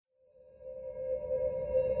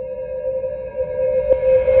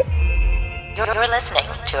You're listening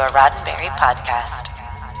to a Roddenberry podcast.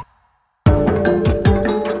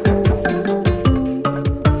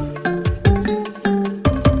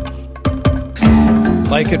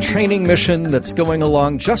 Like a training mission that's going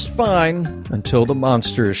along just fine until the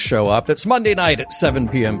monsters show up. It's Monday night at 7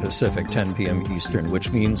 p.m. Pacific, 10 p.m. Eastern,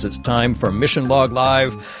 which means it's time for Mission Log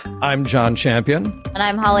Live. I'm John Champion. And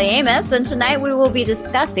I'm Holly Amos, and tonight we will be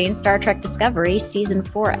discussing Star Trek Discovery, Season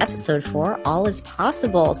 4, Episode 4, All Is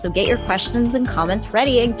Possible. So get your questions and comments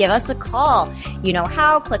ready and give us a call. You know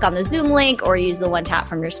how, click on the Zoom link or use the one tap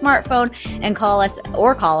from your smartphone and call us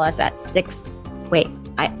at 6... Wait,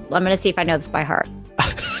 I'm going to see if I know this by heart.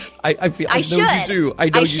 I know you do.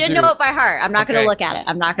 I should know it by heart. I'm not going to look at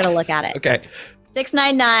it. Okay.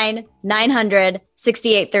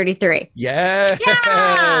 699-900-6833. Yes.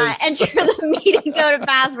 Yeah. Enter the meeting code and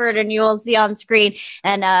password, and you will see on screen.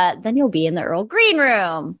 And then you'll be in the Earl Green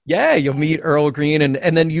room. Yeah, you'll meet Earl Green,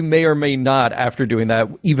 and then you may or may not, after doing that,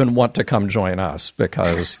 even want to come join us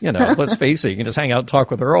because, let's face it, you can just hang out and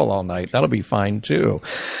talk with Earl all night. That'll be fine, too.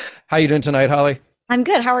 How you doing tonight, Holly? I'm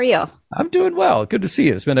good. How are you? I'm doing well. Good to see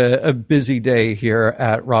you. It's been a busy day here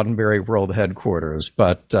at Roddenberry World Headquarters,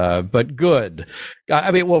 but good.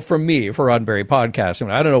 I mean, well, for me, for Roddenberry Podcast,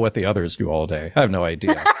 I don't know what the others do all day. I have no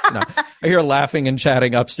idea. I hear laughing and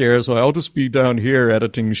chatting upstairs. Well, I'll just be down here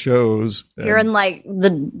editing shows. You're in like the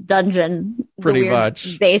dungeon, pretty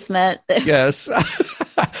much basement. Yes,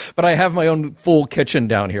 but I have my own full kitchen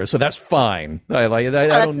down here, so that's fine.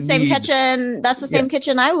 That's the same kitchen. That's the same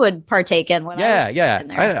kitchen I would partake in when I was in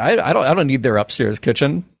there. I don't need their upstairs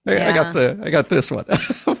kitchen. I got this one.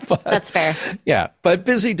 But, that's fair. Yeah, but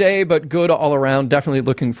busy day, but good all around. Definitely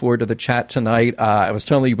looking forward to the chat tonight. I was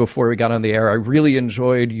telling you before we got on the air, I really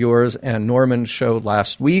enjoyed yours and Norman's show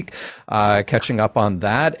last week, catching up on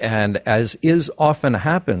that. And as is often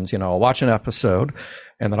happens, I'll watch an episode,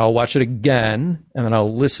 and then I'll watch it again, and then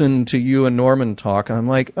I'll listen to you and Norman talk, and I'm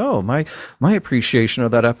like, oh, my appreciation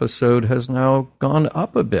of that episode has now gone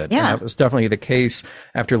up a bit. Yeah. And that was definitely the case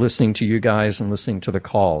after listening to you guys and listening to the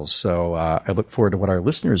calls. So I look forward to what our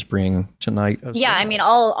listeners bring tonight as well. I mean,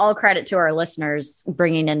 all credit to our listeners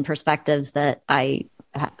bringing in perspectives that I...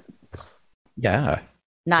 Not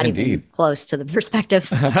Indeed. Even close to the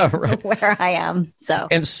perspective right. where I am. So,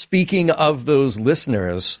 and speaking of those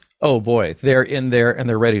listeners, oh boy, they're in there and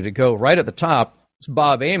they're ready to go. Right at the top, it's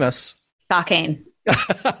Bob Amos. Shocking.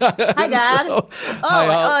 Hi, Dad.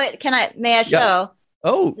 May I show? Yeah.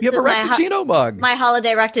 Oh, you have a Rectagino mug. My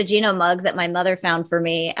holiday Rectagino mug that my mother found for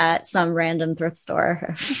me at some random thrift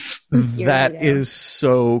store. That is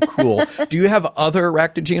so cool. Do you have other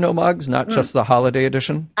Rectagino mugs, not just the holiday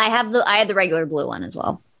edition? I had the regular blue one as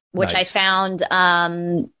well, which nice. I found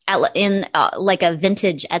in like a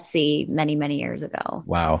vintage Etsy many years ago.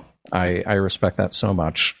 Wow. I respect that so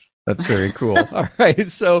much. That's very cool. All right.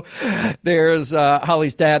 So there's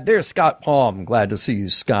Holly's dad. There's Scott Palm. Glad to see you,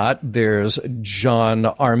 Scott. There's John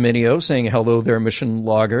Arminio saying hello there, mission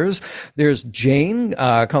loggers. There's Jane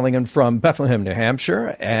calling in from Bethlehem, New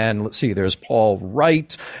Hampshire. And let's see, there's Paul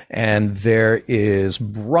Wright. And there is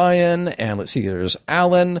Brian. And let's see, there's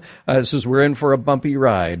Alan. Says we're in for a bumpy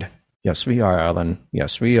ride. Yes, we are, Alan.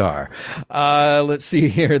 Yes, we are. Let's see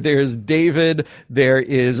here. There's David. There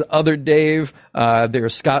is other Dave.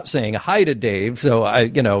 There's Scott saying hi to Dave.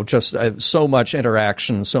 So just so much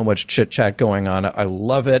interaction, so much chit chat going on. I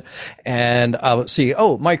love it. And let's see.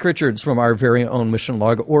 Oh, Mike Richards from our very own Mission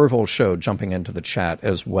Log Orville show jumping into the chat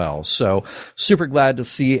as well. So super glad to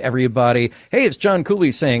see everybody. Hey, it's John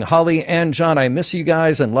Cooley saying, Holly and John, I miss you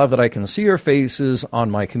guys and love that I can see your faces on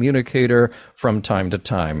my communicator from time to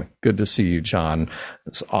time. Good to see you, John.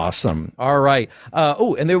 It's awesome. All right.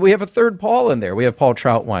 And there we have a third Paul in there. We have Paul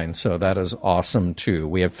Troutwine, so that is awesome too.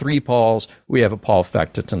 We have three Pauls. We have a Paul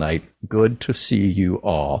Fecta tonight. Good to see you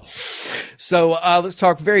all. So let's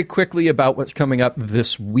talk very quickly about what's coming up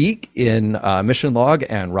this week in Mission Log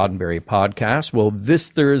and Roddenberry Podcast. Well,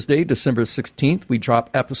 this Thursday, December 16th, we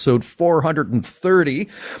drop episode 430.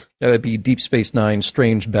 That would be Deep Space Nine,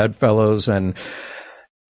 Strange Bedfellows, and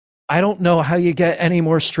I don't know how you get any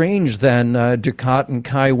more strange than Dukat and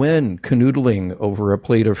Kai Wynn canoodling over a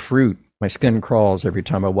plate of fruit. My skin crawls every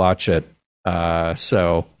time I watch it.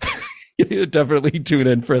 So you definitely tune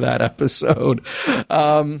in for that episode.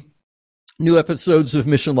 New episodes of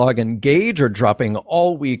Mission Log Engage are dropping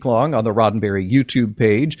all week long on the Roddenberry YouTube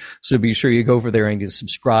page, so be sure you go over there and you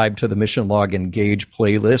subscribe to the Mission Log Engage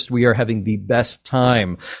playlist. We are having the best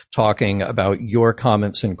time talking about your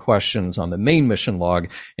comments and questions on the main Mission Log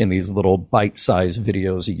in these little bite-sized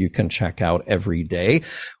videos that you can check out every day.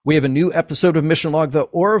 We have a new episode of Mission Log, the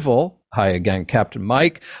Orville, Hi again, Captain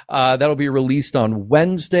Mike. That'll be released on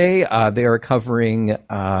Wednesday. They are covering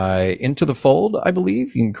Into the Fold, I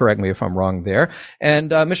believe. You can correct me if I'm wrong there. And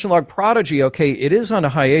Mission Log Prodigy, okay, it is on a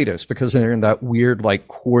hiatus because they're in that weird like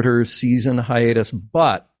quarter season hiatus.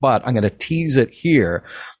 But I'm going to tease it here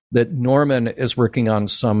that Norman is working on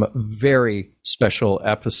some very special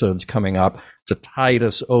episodes coming up to tide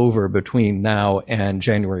us over between now and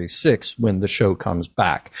January 6th when the show comes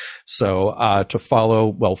back. So to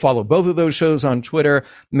follow both of those shows on Twitter.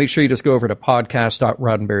 Make sure you just go over to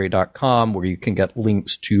podcast.roddenberry.com where you can get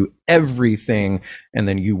links to everything, and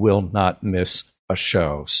then you will not miss a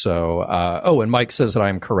show. So, and Mike says that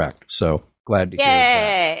I'm correct. So glad to hear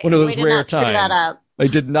that. One of those rare times. I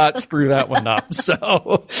did not screw that one up.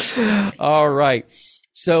 So, all right.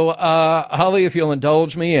 So, Holly, if you'll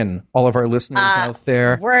indulge me and all of our listeners out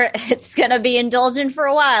there. It's going to be indulgent for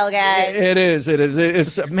a while, guys. It is.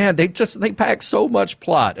 It's man, they pack so much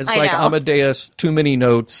plot. It's like Amadeus, too many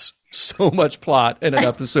notes, so much plot in an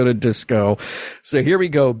episode of Disco. So here we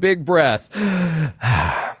go. Big breath.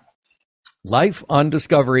 Life on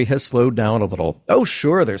Discovery has slowed down a little. Oh,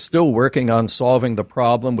 sure, they're still working on solving the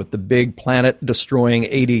problem with the big planet-destroying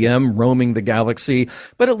ADM roaming the galaxy,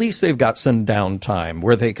 but at least they've got some downtime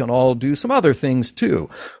where they can all do some other things, too.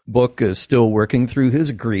 Book is still working through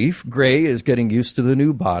his grief. Gray is getting used to the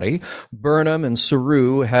new body. Burnham and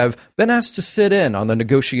Saru have been asked to sit in on the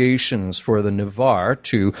negotiations for the Ni'Var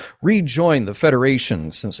to rejoin the Federation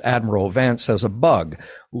since Admiral Vance has a bug.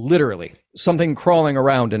 Literally, something crawling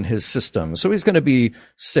around in his system, so he's going to be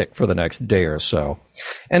sick for the next day or so.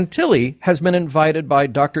 And Tilly has been invited by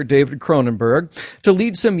Dr. David Cronenberg to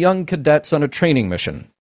lead some young cadets on a training mission.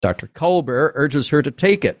 Dr. Culber urges her to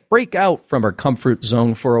take it, break out from her comfort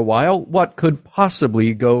zone for a while. What could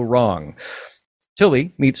possibly go wrong?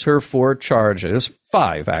 Tilly meets her 4 charges,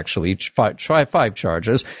 5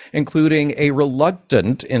 charges, including a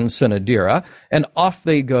reluctant in Synedira, and off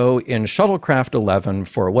they go in Shuttlecraft 11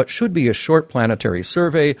 for what should be a short planetary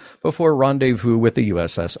survey before rendezvous with the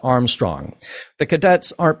USS Armstrong. The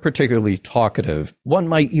cadets aren't particularly talkative, one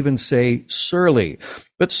might even say surly,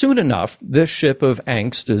 but soon enough, this ship of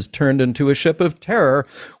angst is turned into a ship of terror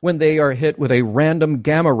when they are hit with a random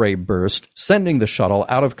gamma ray burst, sending the shuttle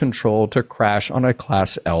out of control to crash on a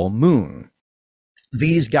Class L moon.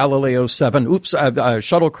 These Galileo 7,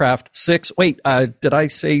 Shuttlecraft 6, did I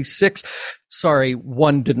say 6? Sorry,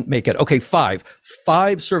 1 didn't make it. Okay, 5.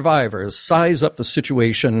 5 survivors size up the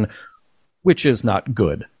situation, which is not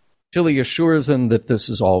good. Tilly assures them that this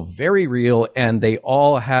is all very real and they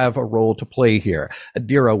all have a role to play here.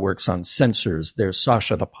 Adira works on sensors. There's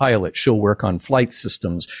Sasha the pilot. She'll work on flight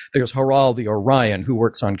systems. There's Haral the Orion who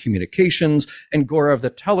works on communications, and Gorav the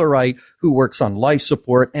Tellarite who works on life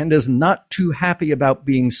support and is not too happy about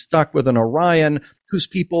being stuck with an Orion whose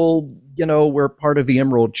people, were part of the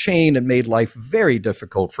Emerald Chain and made life very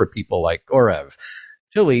difficult for people like Gorav.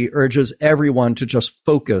 Tilly urges everyone to just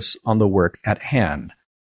focus on the work at hand.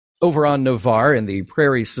 Over on Ni'Var in the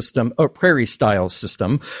Prairie-style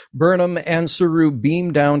system, Burnham and Saru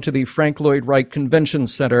beam down to the Frank Lloyd Wright Convention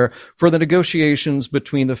Center for the negotiations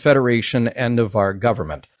between the Federation and Ni'Var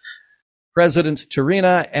government. Presidents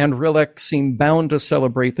T'Rina and Rillak seem bound to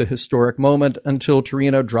celebrate the historic moment until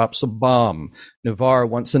T'Rina drops a bomb. Ni'Var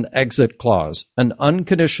wants an exit clause, an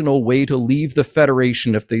unconditional way to leave the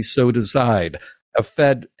Federation if they so decide. A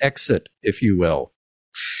Fed exit, if you will.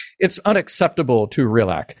 It's unacceptable to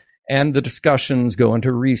Rillak, and the discussions go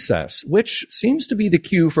into recess, which seems to be the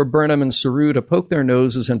cue for Burnham and Saru to poke their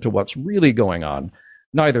noses into what's really going on.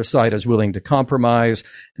 Neither side is willing to compromise,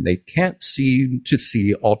 and they can't seem to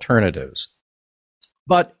see alternatives.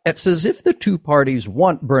 But it's as if the two parties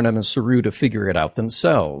want Burnham and Saru to figure it out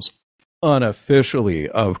themselves. Unofficially,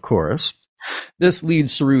 of course. This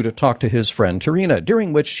leads Saru to talk to his friend T'Rina,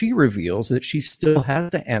 during which she reveals that she still has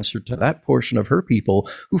to answer to that portion of her people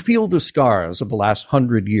who feel the scars of the last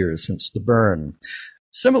 100 years since the burn.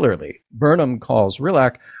 Similarly, Burnham calls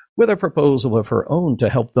Rillak with a proposal of her own to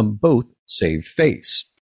help them both save face.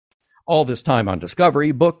 All this time on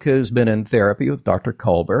Discovery, Book has been in therapy with Dr.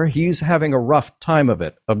 Culber. He's having a rough time of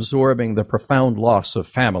it, absorbing the profound loss of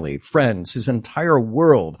family, friends, his entire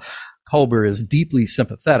world. Culber is deeply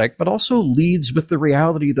sympathetic, but also leads with the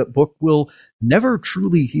reality that Book will never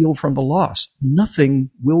truly heal from the loss. Nothing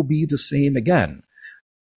will be the same again.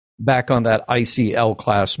 Back on that icy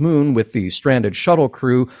L-class moon with the stranded shuttle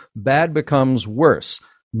crew, bad becomes worse.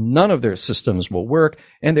 None of their systems will work,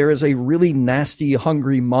 and there is a really nasty,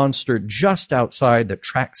 hungry monster just outside that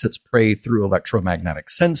tracks its prey through electromagnetic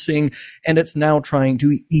sensing, and it's now trying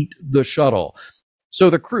to eat the shuttle. So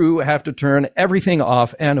the crew have to turn everything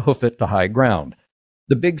off and hoof it to high ground.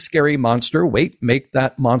 The big scary monster, wait, make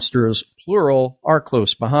that monsters plural, are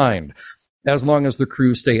close behind. As long as the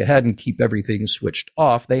crew stay ahead and keep everything switched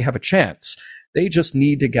off, they have a chance. They just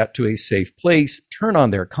need to get to a safe place, turn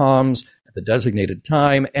on their comms at the designated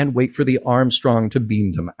time, and wait for the Armstrong to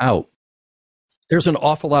beam them out. There's an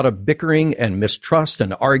awful lot of bickering and mistrust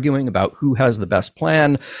and arguing about who has the best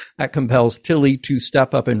plan. That compels Tilly to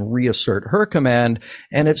step up and reassert her command,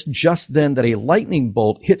 and it's just then that a lightning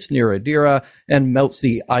bolt hits near Adira and melts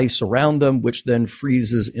the ice around them, which then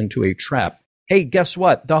freezes into a trap. Hey, guess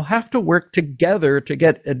what? They'll have to work together to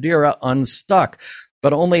get Adira unstuck,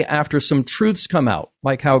 but only after some truths come out,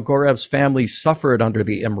 like how Gorev's family suffered under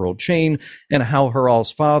the Emerald Chain and how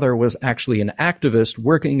Haral's father was actually an activist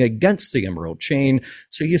working against the Emerald Chain.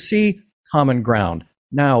 So you see, common ground.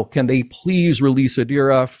 Now, can they please release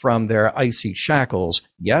Adira from their icy shackles?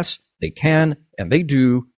 Yes, they can, and they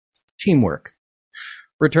do. Teamwork.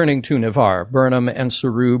 Returning to Ni'Var, Burnham and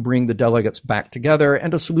Saru bring the delegates back together,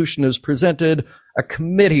 and a solution is presented. A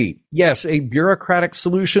committee. Yes, a bureaucratic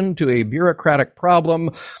solution to a bureaucratic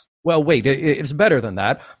problem. Well, wait, it's better than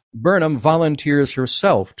that. Burnham volunteers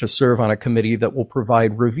herself to serve on a committee that will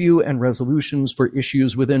provide review and resolutions for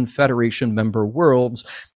issues within Federation member worlds.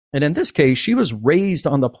 And in this case, she was raised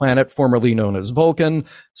on the planet formerly known as Vulcan,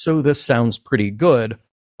 so this sounds pretty good.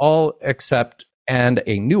 All except, and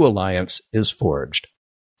a new alliance is forged.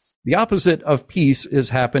 The opposite of peace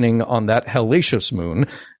is happening on that hellacious moon.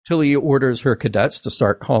 Tilly orders her cadets to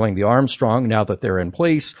start calling the Armstrong now that they're in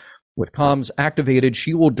place. With comms activated,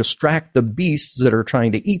 she will distract the beasts that are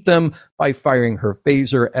trying to eat them by firing her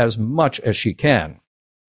phaser as much as she can.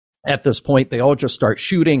 At this point, they all just start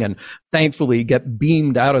shooting and thankfully get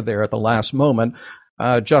beamed out of there at the last moment,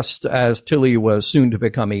 just as Tilly was soon to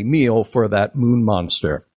become a meal for that moon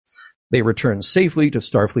monster. They return safely to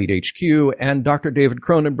Starfleet HQ, and Dr. David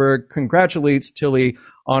Cronenberg congratulates Tilly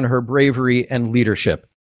on her bravery and leadership.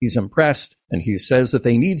 He's impressed, and he says that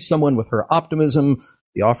they need someone with her optimism.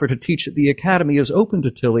 The offer to teach at the Academy is open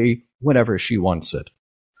to Tilly whenever she wants it.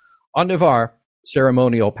 On Ni'Var,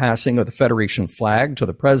 ceremonial passing of the Federation flag to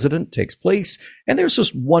the president takes place, and there's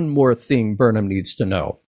just one more thing Burnham needs to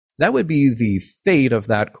know. That would be the fate of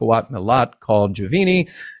that Qowat Milat called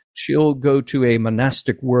Javini. She'll go to a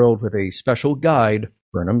monastic world with a special guide,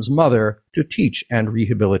 Burnham's mother, to teach and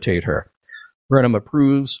rehabilitate her. Burnham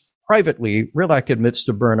approves. Privately, Rilak admits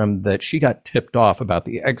to Burnham that she got tipped off about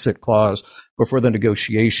the exit clause before the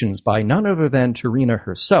negotiations by none other than T'Rina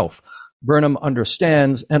herself. Burnham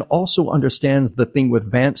understands, and also understands the thing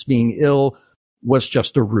with Vance being ill was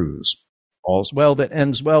just a ruse. All's well that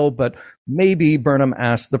ends well, but maybe Burnham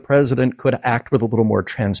asked the president could act with a little more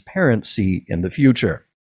transparency in the future.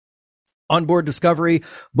 On board Discovery,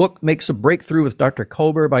 Book makes a breakthrough with Dr.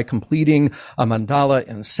 Culber by completing a mandala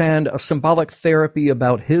in sand, a symbolic therapy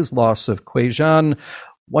about his loss of Kwejian.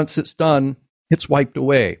 Once it's done, it's wiped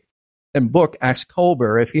away. And Book asks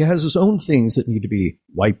Culber if he has his own things that need to be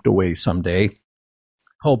wiped away someday.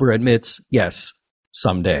 Culber admits, yes,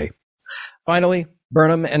 someday. Finally,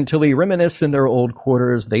 Burnham and Tilly reminisce in their old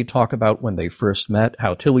quarters. They talk about when they first met,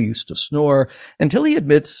 how Tilly used to snore, and Tilly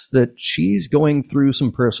admits that she's going through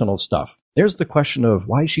some personal stuff. There's the question of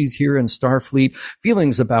why she's here in Starfleet,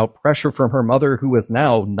 feelings about pressure from her mother, who is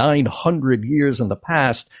now 900 years in the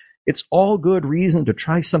past. It's all good reason to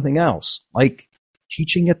try something else, like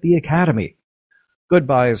teaching at the Academy.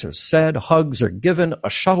 Goodbyes are said, hugs are given, a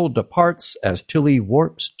shuttle departs as Tilly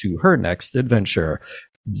warps to her next adventure.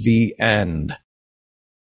 The end.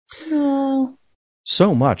 Oh.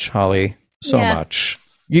 So much, Holly. So much.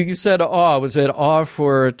 You said awe. Was it awe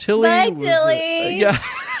for Tilly? Bye, Tilly. Yeah.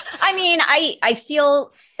 I mean, I feel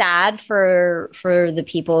sad for the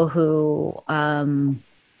people who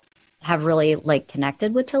have really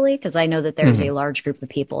connected with Tilly, because I know that there's a large group of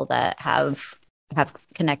people that have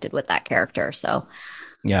connected with that character. So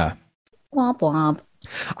yeah. Womp womp.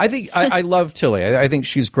 I think I love Tilly. I think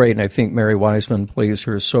she's great, and I think Mary Wiseman plays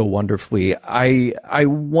her so wonderfully. I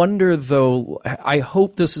wonder, though, I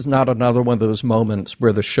hope this is not another one of those moments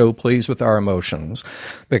where the show plays with our emotions,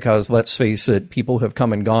 because let's face it, people have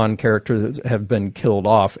come and gone, characters have been killed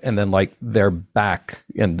off, and then they're back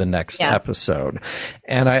in the next episode.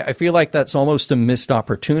 And I feel like that's almost a missed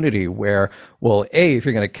opportunity where, well, A, if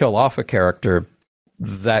you're going to kill off a character,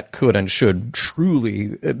 that could and should truly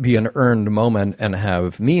be an earned moment and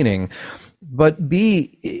have meaning. But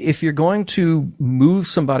B, if you're going to move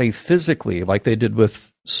somebody physically, like they did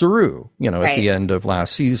with Saru, at the end of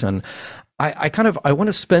last season, I want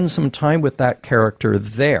to spend some time with that character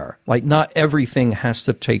there. Not everything has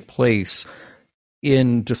to take place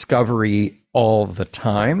in Discovery all the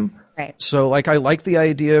time. Right. So, like, I like the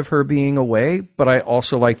idea of her being away, but I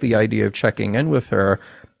also like the idea of checking in with her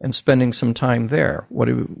and spending some time there. What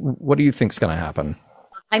do you think's going to happen?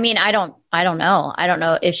 I mean, I don't know. I don't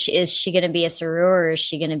know if she going to be a Saru or is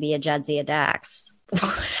she going to be a Jadzia Dax?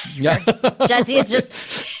 Yeah. Jadzia is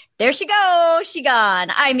just, there she goes. She gone.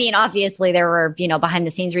 I mean, obviously there were, behind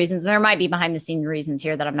the scenes reasons. There might be behind the scenes reasons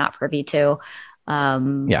here that I'm not privy to.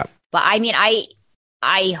 Yeah. But I mean,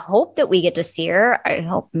 I hope that we get to see her. I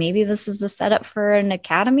hope maybe this is the setup for an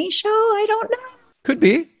Academy show. I don't know. Could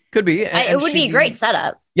be. It would be a great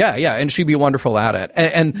setup. Yeah, and she'd be wonderful at it.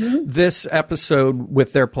 And this episode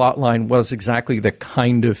with their plot line was exactly the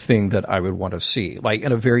kind of thing that I would want to see. Like,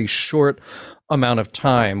 in a very short amount of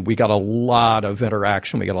time, we got a lot of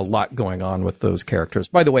interaction. We got a lot going on with those characters.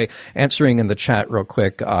 By the way, answering in the chat real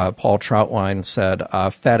quick, Paul Troutwine said,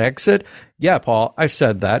 Fat exit. Yeah, Paul, I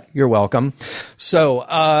said that. You're welcome. So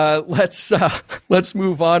let's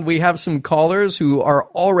move on. We have some callers who are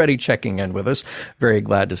already checking in with us. Very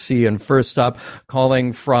glad to see. And first up,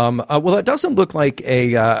 calling from, it doesn't look like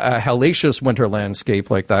a hellacious winter landscape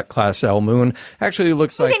like that Class L moon. Actually, it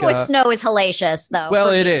looks like... Everything with snow is hellacious, though. Well,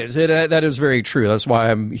 it is. That is very true. That's why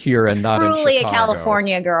I'm here and not in Chicago. Truly a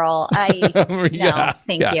California girl. Thank you.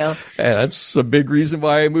 Yeah, that's a big reason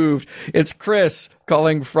why I moved. It's Chris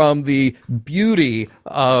calling from the beauty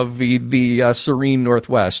of the serene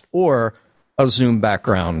Northwest, or a Zoom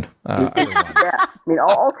background. Yeah, I mean,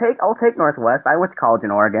 I'll take Northwest. I went to college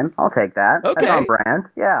in Oregon. I'll take that. Okay. That's on brand.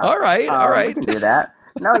 Yeah. All right. We can do that.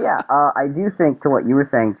 No, yeah. I do think, to what you were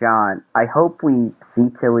saying, John, I hope we see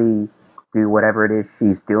Tilly do whatever it is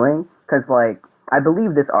she's doing, because, like, I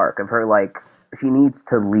believe this arc of her, like, she needs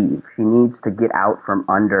to leave. She needs to get out from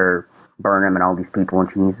under Burnham and all these people, and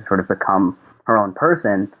she needs to sort of become her own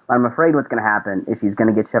person. I'm afraid what's going to happen is she's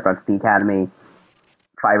going to get shipped out to the Academy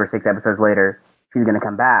 5 or 6 episodes later. She's going to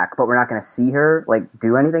come back, but we're not going to see her like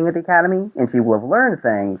do anything at the Academy, and she will have learned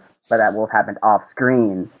things, but that will have happened off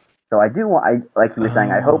screen. So I like you were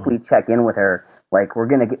saying, I hope we check in with her. Like, we're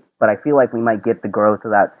going to get, but I feel like we might get the growth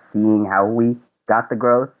without seeing how we got the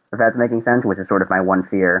growth, if that's making sense, which is sort of my one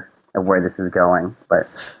fear of where this is going. But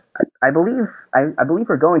I believe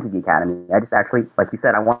we're going to the Academy. I just actually, like you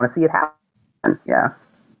said, I want to see it happen. Yeah,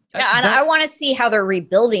 and I want to see how they're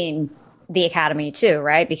rebuilding the Academy too,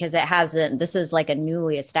 right? Because this is like a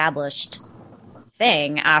newly established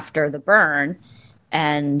thing after the burn,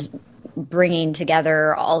 and bringing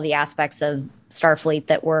together all the aspects of Starfleet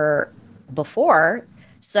that were before.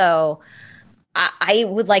 So I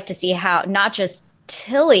would like to see how, not just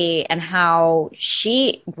Tilly and how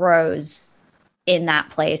she grows in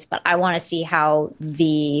that place, but I want to see how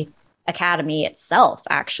the Academy itself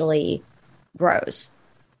actually grows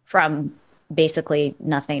from basically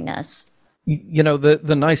nothingness. You know,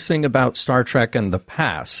 the nice thing about Star Trek in the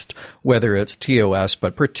past, whether it's TOS,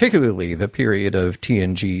 but particularly the period of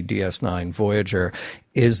TNG, DS9, Voyager,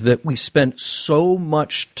 is that we spent so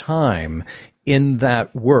much time in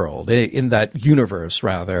that world, in that universe,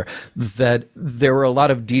 rather, that there were a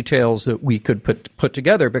lot of details that we could put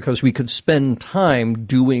together because we could spend time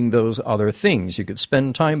doing those other things. You could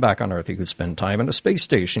spend time back on Earth. You could spend time in a space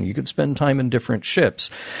station. You could spend time in different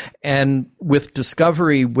ships. And with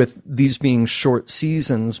Discovery, with these being short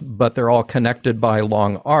seasons, but they're all connected by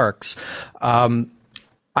long arcs,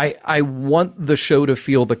 I want the show to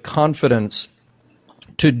feel the confidence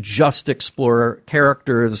to just explore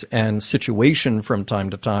characters and situation from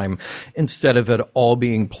time to time instead of it all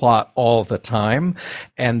being plot all the time.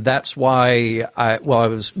 And that's why I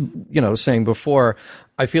was, saying before,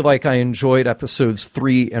 I feel like I enjoyed episodes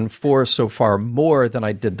 3 and 4 so far more than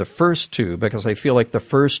I did the first two, because I feel like the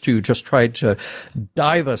first two just tried to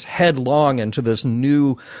dive us headlong into this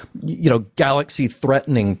new,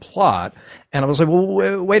 galaxy-threatening plot. And I was like,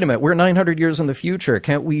 well, wait a minute, we're 900 years in the future.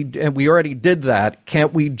 Can't we, and we already did that,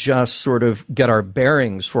 can't we just sort of get our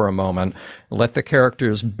bearings for a moment, let the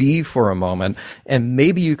characters be for a moment? And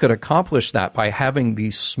maybe you could accomplish that by having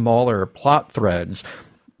these smaller plot threads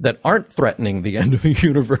that aren't threatening the end of the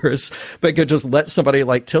universe, but could just let somebody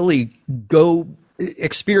like Tilly go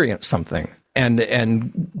experience something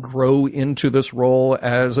and grow into this role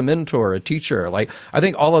as a mentor, a teacher. Like, I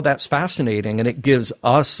think all of that's fascinating, and it gives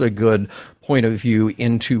us a good point of view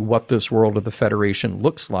into what this world of the Federation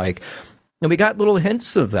looks like. And we got little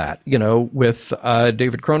hints of that, with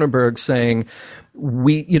David Cronenberg saying,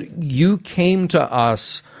 you came to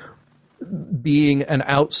us being an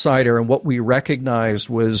outsider, and what we recognized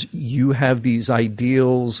was you have these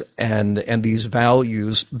ideals and these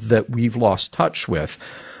values that we've lost touch with.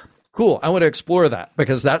 Cool. I want to explore that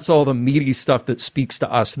because that's all the meaty stuff that speaks to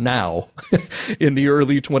us now in the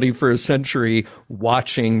early 21st century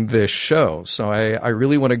watching this show. So I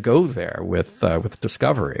really want to go there with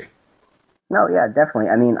Discovery. No, yeah, definitely.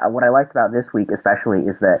 I mean, what I liked about this week especially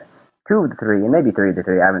is that 2 of the 3, and maybe 3 of the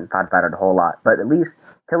 3, I haven't thought about it a whole lot, but at least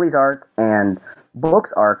Tilly's arc and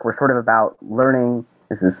Book's arc were sort of about learning,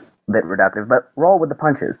 this is a bit reductive, but roll with the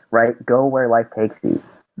punches, right? Go where life takes you.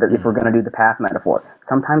 That if we're going to do the path metaphor,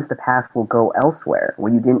 sometimes the path will go elsewhere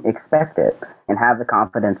where you didn't expect it, and have the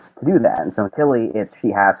confidence to do that. And so Tilly,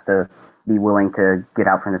 she has to be willing to get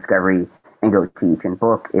out from Discovery and go teach. And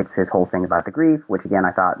Book, it's his whole thing about the grief, which again,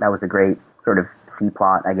 I thought that was a great sort of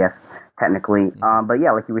C-plot, I guess, technically. But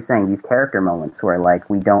yeah, like you were saying, these character moments where like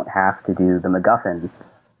we don't have to do the MacGuffin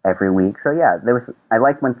every week. So yeah, I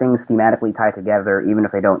like when things thematically tie together, even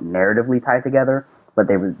if they don't narratively tie together. But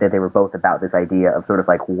they were both about this idea of sort of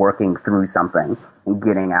like working through something and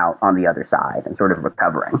getting out on the other side and sort of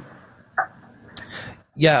recovering.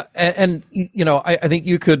 Yeah, and you know, I think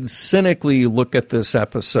you could cynically look at this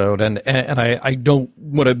episode, and I don't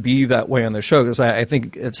want to be that way on the show because I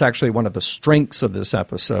think it's actually one of the strengths of this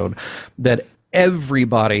episode that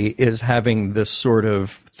everybody is having this sort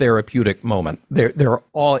of therapeutic moment. They're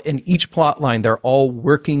all in each plot line. They're all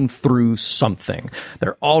working through something.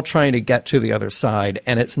 They're all trying to get to the other side.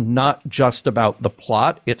 And it's not just about the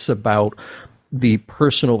plot. It's about the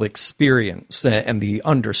personal experience and the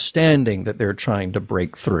understanding that they're trying to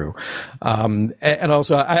break through. And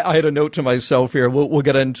also, I had a note to myself here. We'll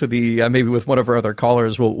get into the, maybe with one of our other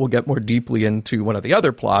callers, we'll get more deeply into one of the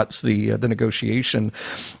other plots, the negotiation.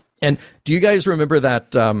 And do you guys remember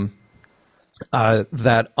that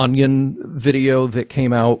that Onion video that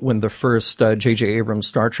came out when the first J.J. Abrams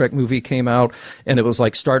Star Trek movie came out? And it was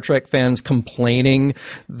like Star Trek fans complaining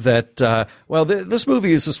that, this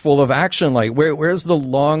movie is just full of action. Like, where's the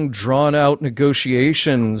long, drawn-out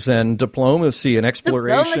negotiations and diplomacy and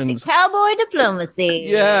explorations? Cowboy diplomacy.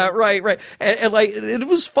 Yeah, right. And like, it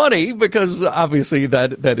was funny because obviously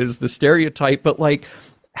that is the stereotype. But like,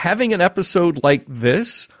 having an episode like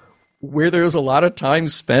this, where there's a lot of time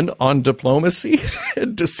spent on diplomacy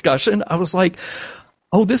and discussion, I was like,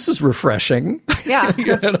 oh, this is refreshing. Yeah.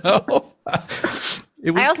 You know?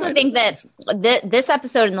 I also think that this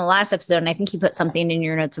episode and the last episode, and I think you put something in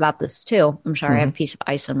your notes about this too. I'm sorry, I have a piece of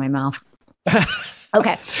ice in my mouth.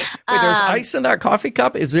 Okay. Wait, there's ice in that coffee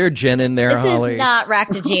cup? Is there gin in there, Holly? This is not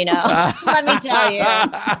Ractigino. Let me tell you.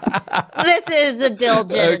 This is the dill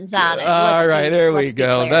gin and tonic. All right, there we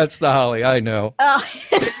go. That's the Holly, I know. Oh.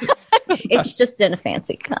 It's just in a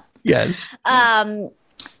fancy cup. Yes.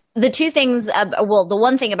 The two things, the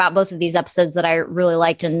one thing about both of these episodes that I really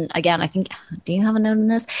liked, and again, I think, do you have a note in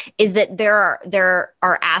this? Is that there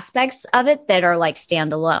are aspects of it that are like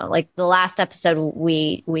standalone. Like the last episode,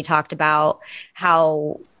 we talked about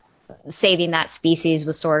how saving that species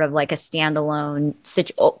was sort of like a standalone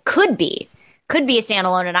could be a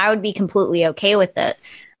standalone, and I would be completely okay with it.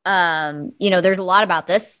 There's a lot about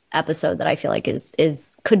this episode that I feel like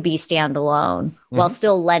could be standalone while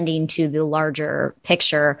still lending to the larger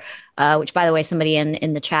picture, which, by the way, somebody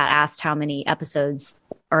in the chat asked how many episodes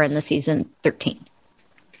are in the season. 13.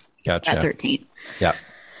 Gotcha. At 13. Yeah.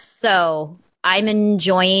 So I'm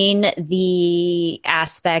enjoying the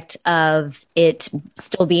aspect of it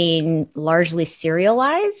still being largely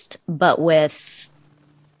serialized, but with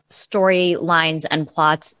storylines and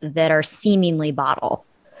plots that are seemingly bottle.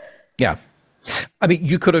 Yeah. I mean,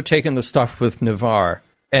 you could have taken the stuff with Navarre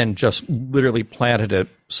and just literally planted it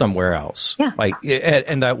somewhere else. Yeah.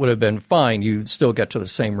 And that would have been fine. You'd still get to the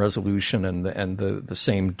same resolution and the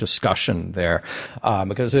same discussion there,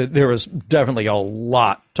 because there was definitely a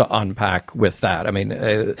lot to unpack with that. I mean,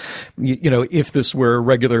 if this were a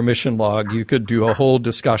regular mission log, you could do a whole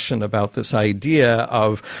discussion about this idea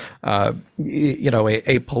of,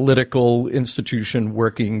 a political institution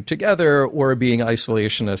working together or being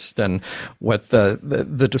isolationist, and what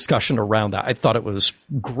the discussion around that. I thought it was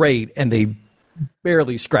great, and they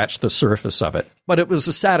barely scratched the surface of it, but it was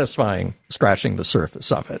a satisfying scratching the surface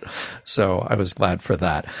of it. So I was glad for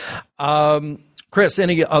that. Chris,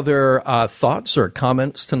 any other thoughts or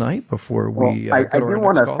comments tonight before we go to our next call? I do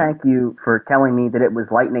want to thank you for telling me that it was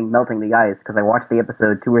lightning melting the ice, because I watched the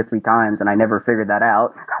episode 2 or 3 times and I never figured that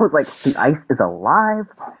out. I was like, the ice is alive?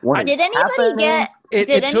 Did anybody get...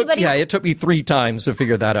 It took me 3 times to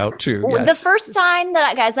figure that out too. Yes. The first time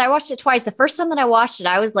that I watched it twice. The first time that I watched it,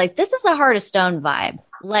 I was like, "This is a Heart of Stone vibe.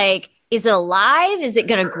 Like, is it alive? Is it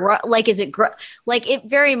going to grow? Like, is it grow? Like, it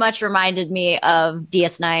very much reminded me of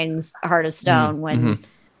DS9's Heart of Stone when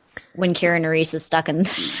Kira Nerys is stuck in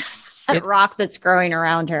that rock that's growing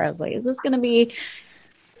around her. I was like, is this going to be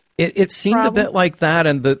It seemed a bit like that,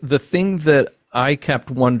 and the thing that I kept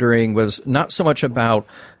wondering was not so much about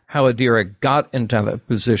how Adira got into that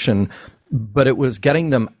position, but it was getting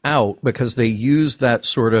them out because they used that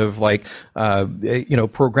sort of like,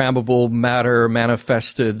 programmable matter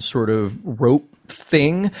manifested sort of rope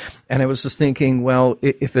thing. And I was just thinking, well,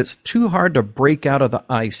 if it's too hard to break out of the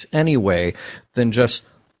ice anyway, then just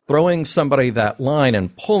throwing somebody that line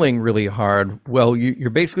and pulling really hard, well, you're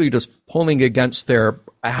basically just pulling against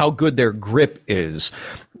how good their grip is,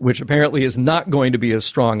 which apparently is not going to be as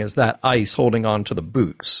strong as that ice holding on to the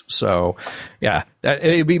boots. So, yeah,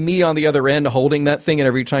 it'd be me on the other end holding that thing, and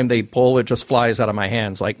every time they pull, it just flies out of my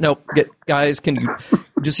hands. Like, nope, guys, can you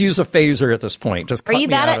just use a phaser at this point? Just cut Are you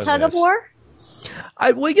me bad out at tug of war?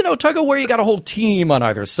 Tug of war, you got a whole team on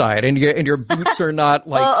either side, and your boots are not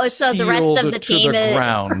like so the rest of the team to the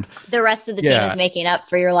ground. The rest of the team is making up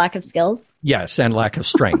for your lack of skills? Yes, and lack of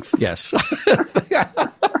strength. Yes.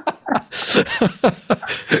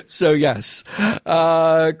 So, yes.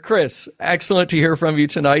 Chris, excellent to hear from you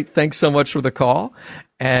tonight. Thanks so much for the call.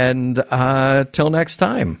 And till next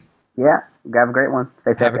time. Yeah, have a great one.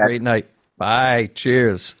 Stay safe, have a great night. Bye.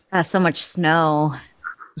 Cheers. So much snow.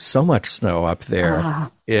 So much snow up there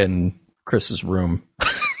in Chris's room.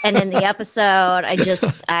 And in the episode,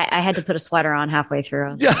 I had to put a sweater on halfway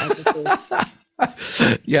through.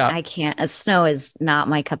 Yeah. I can't. Snow is not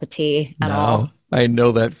my cup of tea at all. I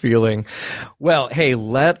know that feeling. Well, hey,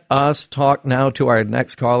 let us talk now to our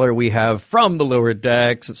next caller we have from the lower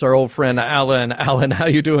decks. It's our old friend, Alan. Alan, how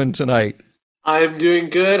you doing tonight? I'm doing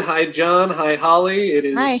good. Hi, John. Hi, Holly. It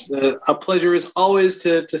is a pleasure as always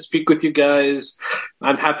to speak with you guys.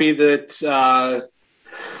 I'm happy that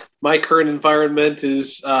my current environment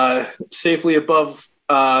is safely above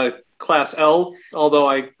Class L, although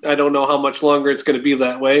I don't know how much longer it's going to be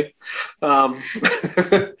that way.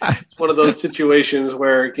 It's one of those situations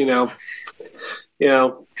where,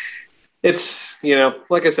 it's,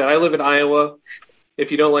 like I said, I live in Iowa. If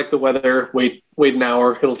you don't like the weather, wait an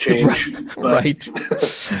hour, it'll change. Right.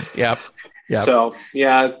 Yep. So,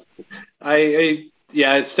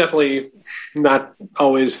 it's definitely not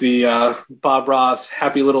always the Bob Ross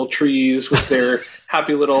happy little trees with their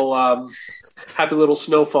happy little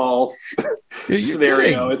snowfall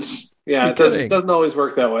scenario. Kidding. It doesn't always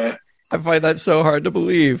work that way. I find that so hard to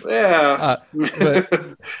believe. Yeah.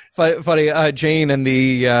 But funny, Jane in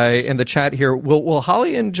the chat here. Well,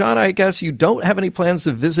 Holly and John, I guess you don't have any plans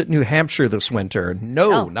to visit New Hampshire this winter.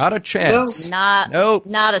 No, not a chance. Not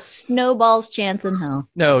a snowball's chance in hell.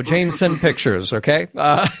 No, Jane, send pictures, okay?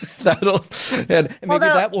 And maybe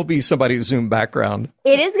that will be somebody's Zoom background.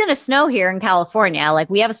 It is going to snow here in California. Like,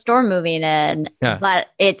 we have a storm moving in, but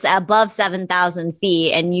it's above 7,000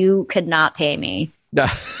 feet, and you could not pay me. No.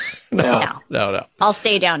 I'll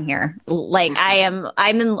stay down here. Like, I'm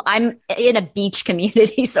in a beach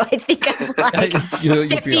community, so I think I'm like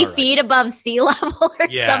 50 feet above sea level or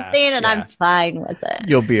something, and I'm fine with it.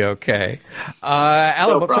 You'll be okay.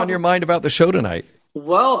 Alan, what's on your mind about the show tonight?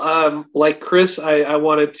 Well, like Chris, I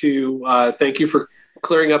wanted to thank you for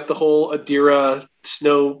clearing up the whole Adira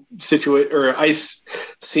snow situation or ice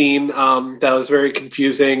scene. That was very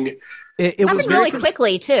confusing. It was really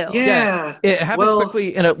quickly too. Yeah, it happened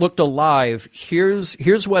quickly, and it looked alive. Here's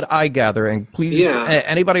what I gather, and please,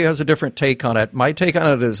 anybody who has a different take on it. My take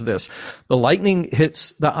on it is this: the lightning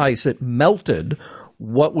hits the ice, it melted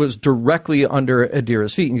what was directly under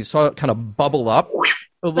Adira's feet, and you saw it kind of bubble up.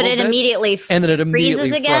 But it immediately and then it immediately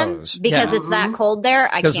freezes again froze. because it's that cold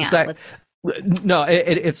there. I can't. No,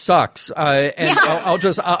 it sucks. And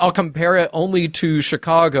I'll compare it only to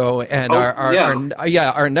Chicago and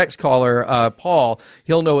our next caller, Paul.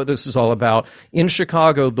 He'll know what this is all about. In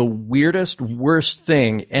Chicago, the worst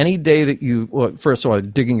thing any day that first of all,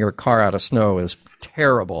 digging your car out of snow is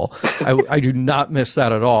terrible. I do not miss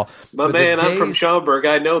that at all. I'm from Schaumburg.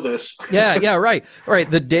 I know this. Yeah, right.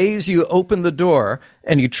 The days you open the door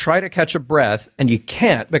and you try to catch a breath and you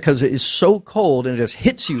can't because it is so cold and it just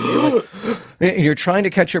hits you. And you're trying to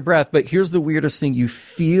catch your breath. But here's the weirdest thing. You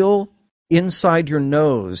feel inside your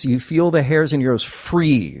nose, you feel the hairs in your nose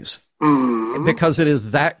freeze. Because it is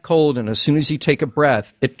that cold, and as soon as you take a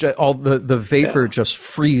breath, all the vapor just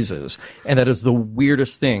freezes, and that is the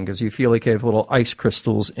weirdest thing because you feel like you have little ice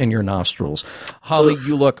crystals in your nostrils. Holly,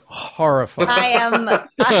 you look horrified. I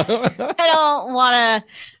don't want to.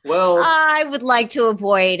 Well, I would like to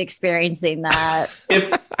avoid experiencing that.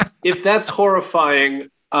 If that's horrifying,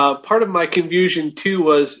 part of my confusion too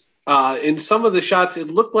was in some of the shots, it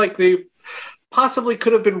looked like they possibly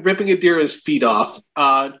could have been ripping Adira's feet off,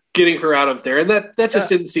 getting her out of there. And that just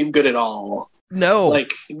didn't seem good at all. No.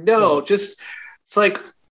 Just, it's like,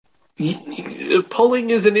 pulling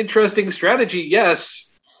is an interesting strategy,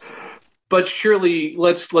 yes, but surely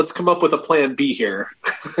let's come up with a plan B here.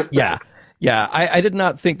 Yeah. Yeah, I did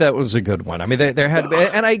not think that was a good one. I mean, there had to be,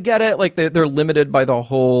 and I get it, like they're limited by the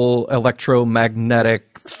whole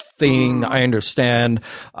electromagnetic thing. I understand.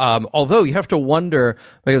 Although you have to wonder,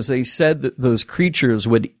 because they said that those creatures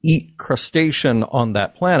would eat crustacean on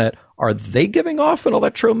that planet. Are they giving off an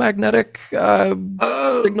electromagnetic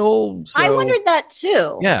signal? So, I wondered that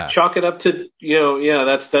too. Yeah. Chalk it up to,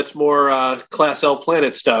 that's more Class L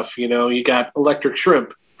planet stuff. You got electric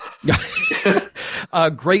shrimp.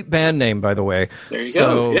 Great band name, by the way. There you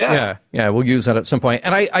go. Yeah, we'll use that at some point.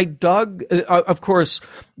 And I dug, of course,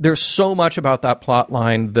 there's so much about that plot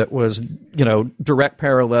line that was, direct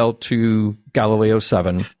parallel to Galileo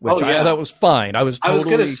 7, which I thought was fine. I was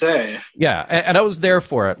going to say. Yeah, and I was there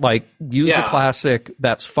for it. Like, use a classic,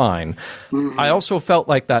 that's fine. Mm-hmm. I also felt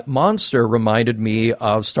like that monster reminded me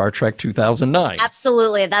of Star Trek 2009.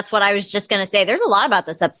 Absolutely. That's what I was just going to say. There's a lot about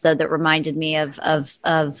this episode that reminded me of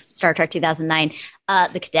Star Trek 2009.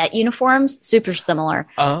 The cadet uniforms, super similar.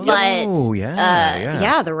 Oh, but,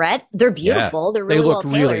 yeah. The red, they're beautiful. Yeah. They're really look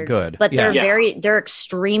well tailored, really good. But they're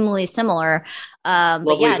extremely similar.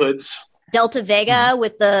 Lovely hoods. Delta Vega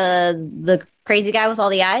with the crazy guy with all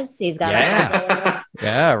the eyes. He's got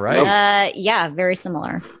yeah, right. Very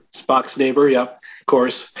similar. Spock's neighbor, yep, of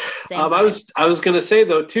course. I was going to say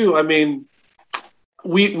though too. I mean,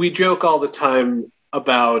 we joke all the time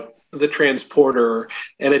about the transporter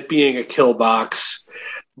and it being a kill box,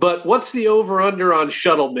 but what's the over under on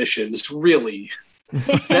shuttle missions? Really,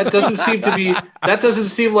 that doesn't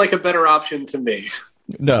seem like a better option to me.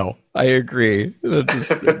 No, I agree.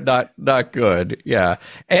 That's not good. Yeah.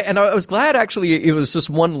 And I was glad, actually, it was just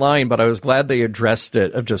one line, but I was glad they addressed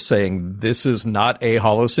it of just saying this is not a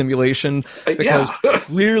holo simulation, because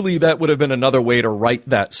clearly that would have been another way to write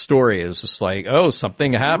that story. It's just like, oh,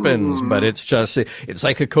 something happens, but it's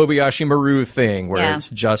like a Kobayashi Maru thing where it's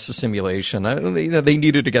just a simulation. They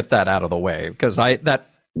needed to get that out of the way, because that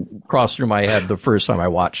crossed through my head the first time I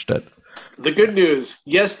watched it. The good news,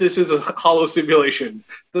 yes, this is a holo simulation.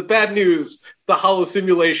 The bad news, the holo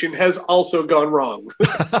simulation has also gone wrong.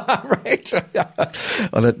 Right.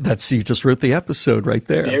 Well, that's you just wrote the episode right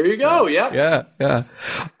there. There you go. Yeah. Yeah.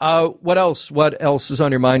 What else? What else is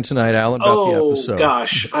on your mind tonight, Alan, about the episode? Oh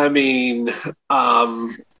gosh, I mean,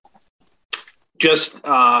 I'm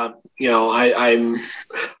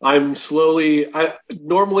slowly.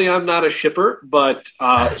 Normally, I'm not a shipper, but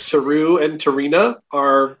Saru and Tarina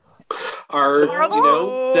are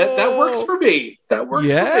that works for me. That works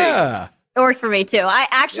for me. It worked for me too.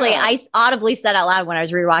 I audibly said out loud when I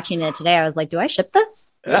was rewatching it today, I was like, do I ship this?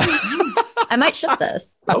 I might ship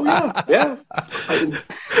this. Oh yeah.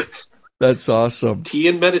 That's awesome. Tea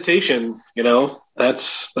and meditation,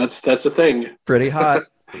 that's a thing. Pretty hot.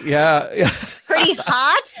 Yeah. Pretty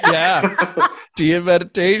hot? Yeah. Tea and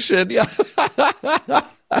meditation. Yeah.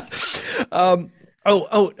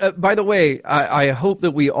 By the way, I hope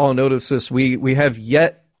that we all notice this. We have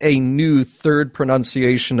yet a new third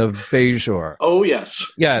pronunciation of Bajor. Oh, yes.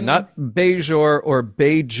 Yeah, not Bajor or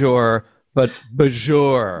Bajor, but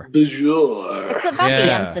Bajor. Bajor. It's about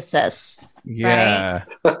the emphasis. Yeah.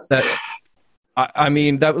 Right? I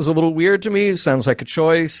mean, that was a little weird to me. It sounds like a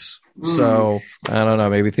choice. So, I don't know.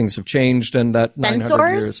 Maybe things have changed in that 900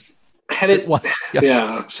 years.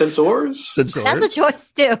 Censors? That's a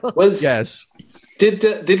choice, too. Yes.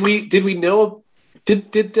 Did we know?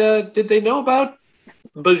 Did they know about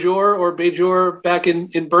Bajor or Bajor back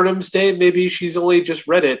in Burnham's day? Maybe she's only just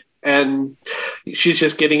read it and she's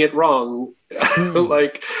just getting it wrong.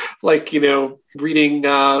 like reading.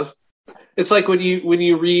 It's like when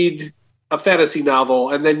you read a fantasy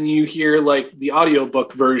novel and then you hear like the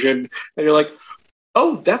audiobook version and you're like,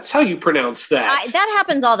 oh, that's how you pronounce that. That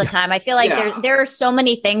happens all the time. I feel like there are so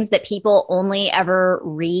many things that people only ever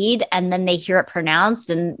read and then they hear it pronounced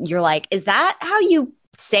and you're like, is that how you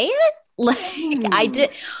say it? Like I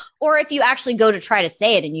did. Or if you actually go to try to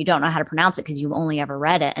say it and you don't know how to pronounce it because you've only ever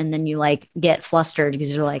read it and then you like get flustered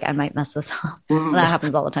because you're like, I might mess this up. That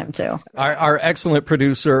happens all the time too. Our excellent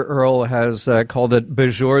producer, Earl, has called it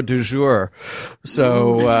Bajor du jour.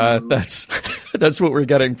 So that's what we're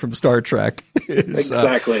getting from Star Trek.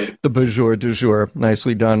 Exactly. The Bajor du jour.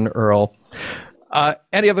 Nicely done, Earl.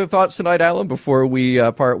 Any other thoughts tonight, Alan, before we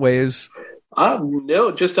part ways?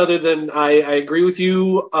 No, just other than I agree with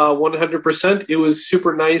you 100%. It was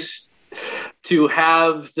super nice to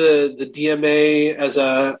have the DMA as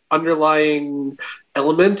a underlying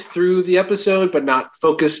element through the episode, but not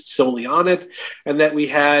focused solely on it, and that we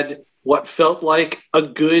had what felt like a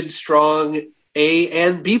good, strong A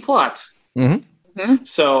and B plot. Mm-hmm. Mm-hmm.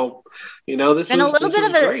 So, this and was, a little bit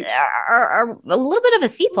of great. a little bit of a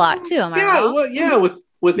C plot too. Am I wrong? Well, yeah, with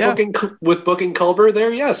booking Culber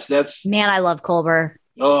there. Yes, that's man. I love Culber.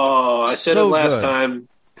 Oh, I said So it last good. time.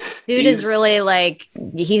 Dude is really like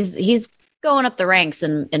he's going up the ranks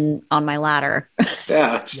and on my ladder.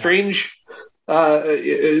 Yeah, strange.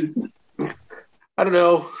 I don't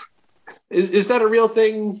know. Is that a real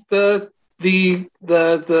thing? The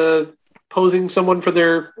posing someone for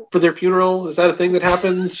their funeral, is that a thing that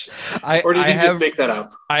happens? Or did you just make that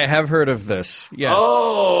up? I have heard of this. Yes.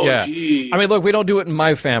 Oh, yeah. Geez. I mean, look, we don't do it in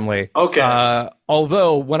my family. Okay.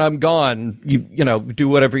 Although when I'm gone, you do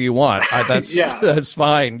whatever you want. That's that's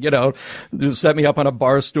fine. Just set me up on a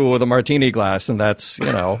bar stool with a martini glass, and that's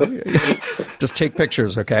just take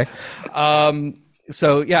pictures. Okay.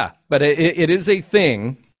 So yeah, but it is a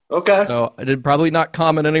thing. Okay. So it's probably not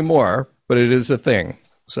common anymore, but it is a thing.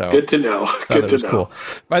 So good to know. Good to know. Cool.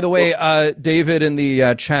 By the way, David in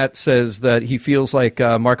the chat says that he feels like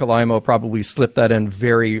Mark Alaimo probably slipped that in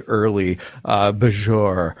very early,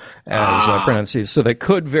 Bajor as pronunciation. So that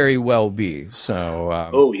could very well be.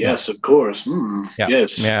 So. Yes, of course. Yeah.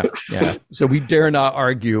 Yes. Yeah. So we dare not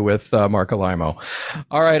argue with Mark Alaimo.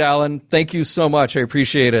 All right, Alan. Thank you so much. I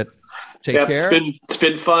appreciate it. Take care. It's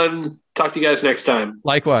been fun. Talk to you guys next time.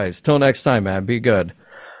 Likewise. Till next time, man. Be good.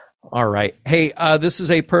 All right. Hey, this is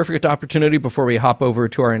a perfect opportunity before we hop over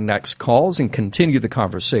to our next calls and continue the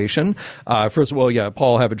conversation. First of all,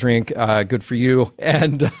 Paul, have a drink. Good for you.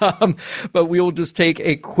 And but we will just take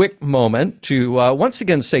a quick moment to once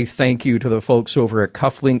again say thank you to the folks over at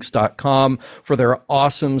cufflinks.com for their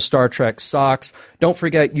awesome Star Trek socks. Don't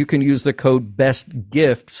forget, you can use the code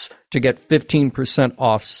BESTGIFTS to get 15%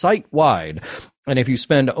 off site-wide. And if you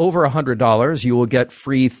spend over $100, you will get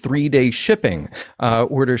free 3-day shipping.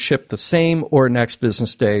 Orders ship the same or next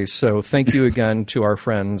business day. So thank you again to our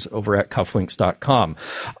friends over at cufflinks.com.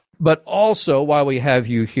 But also, while we have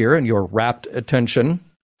you here and your rapt attention,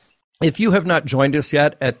 if you have not joined us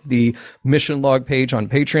yet at the Mission Log page on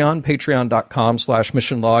Patreon,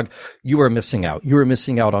 patreon.com/Mission Log, you are missing out. You are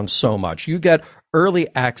missing out on so much. You get early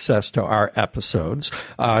access to our episodes.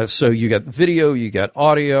 So you get video, you get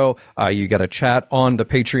audio, you get a chat on the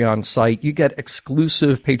Patreon site, you get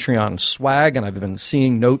exclusive Patreon swag, and I've been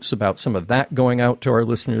seeing notes about some of that going out to our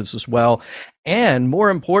listeners as well. And more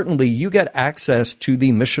importantly, you get access to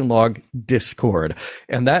the Mission Log Discord,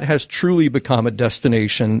 and that has truly become a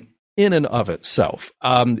destination in and of itself.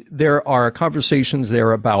 There are conversations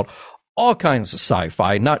there about all kinds of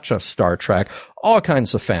sci-fi, not just Star Trek, all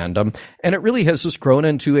kinds of fandom. And it really has just grown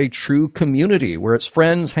into a true community where it's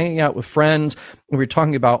friends hanging out with friends, and we're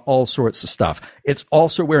talking about all sorts of stuff. It's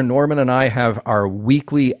also where Norman and I have our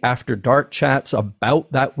weekly After Dark chats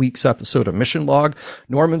about that week's episode of Mission Log.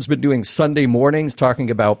 Norman's been doing Sunday mornings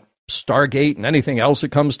talking about Stargate and anything else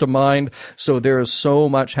that comes to mind. So there is so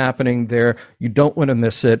much happening there. You don't want to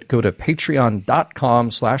miss it. Go to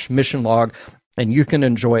patreon.com/missionlog. And you can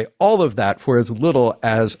enjoy all of that for as little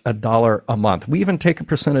as $1 a month. We even take a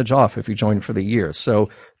percentage off if you join for the year. So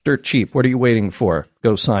dirt cheap. What are you waiting for?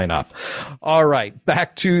 Go sign up. All right,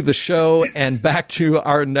 back to the show and back to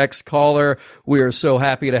our next caller. We are so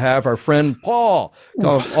happy to have our friend Paul,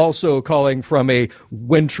 also calling from a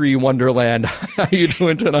wintry wonderland. How you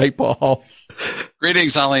doing tonight, Paul?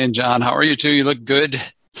 Greetings, Holly and John. How are you two? You look good.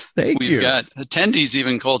 Thank you. We've got attendees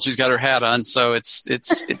even cold. She's got her hat on, so it's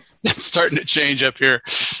starting to change up here.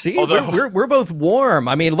 See, we're both warm.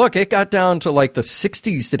 I mean, look, it got down to like the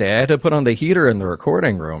 60s today. I had to put on the heater in the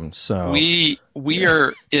recording room. So we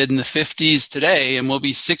are in the 50s today, and we'll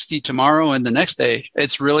be 60 tomorrow and the next day.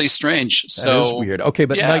 It's really strange. So that is weird. Okay,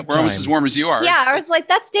 but yeah, we're almost as warm as you are. Yeah, it's like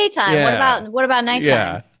that's daytime. Yeah. What about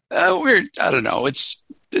nighttime? Yeah, weird. I don't know. It's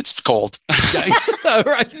cold.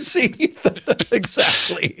 Right. See,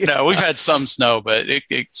 exactly. No, we've had some snow, but it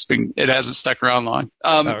hasn't stuck around long.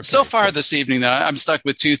 So far this evening, though, I'm stuck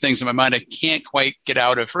with two things in my mind I can't quite get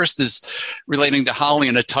out of. First is relating to Holly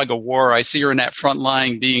in a tug of war. I see her in that front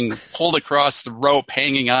line being pulled across the rope,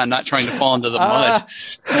 hanging on, not trying to fall into the mud.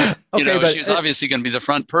 She's obviously going to be the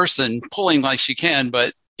front person pulling like she can,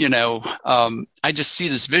 but I just see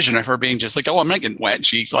this vision of her being just like, I'm not getting wet. And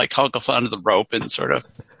she like huggles onto the rope and sort of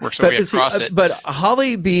works her way across it. But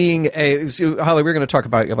Holly being Holly, we're going to talk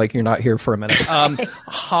about like you're not here for a minute.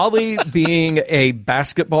 Holly being a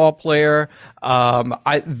basketball player,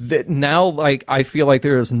 I feel like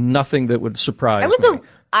there is nothing that would surprise me.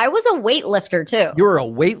 I was a weightlifter too. You were a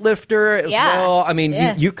weightlifter as well. I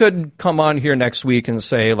mean, you could come on here next week and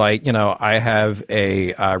say like, I have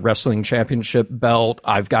a wrestling championship belt.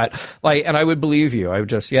 I've got and I would believe you. I would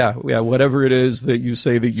just, whatever it is that you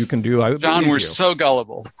say that you can do, I would believe you. John, we're so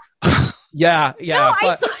gullible. Yeah. No,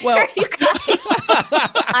 I swear, you guys.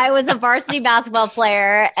 I was a varsity basketball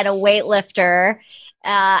player and a weightlifter.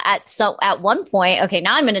 At one point, okay,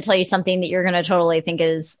 now I'm going to tell you something that you're going to totally think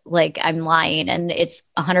is like I'm lying, and it's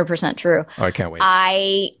 100% true. Oh, I can't wait.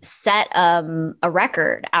 I set a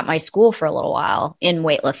record at my school for a little while in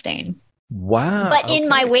weightlifting. Wow. But in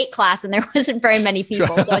my weight class, and there wasn't very many people,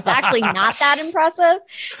 so it's actually not that impressive.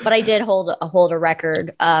 But I did hold a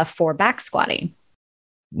record for back squatting.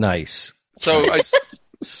 Nice. So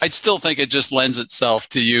I still think it just lends itself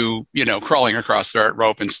to you crawling across the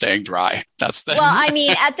rope and staying dry. That's the. Well, I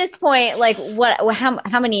mean, at this point, like,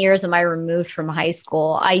 how many years am I removed from high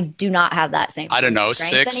school? I do not have that same. I don't know,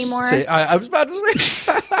 strength 6 anymore. See, I was about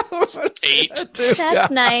to say 8.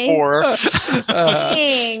 That's nice. 4.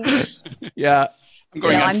 Thanks. Yeah, I'm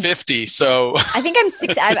going on 50. So I think I'm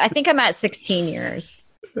 6. I think I'm at 16 years.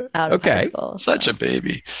 Out of high school, such a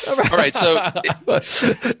baby. All right, so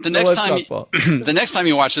the next time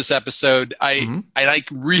you watch this episode, I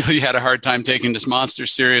really had a hard time taking this monster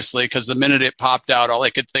seriously because the minute it popped out, all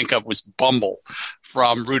I could think of was Bumble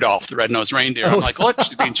from Rudolph the Red-Nosed Reindeer. I'm like, look,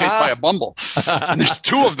 she's being chased by a Bumble, and there's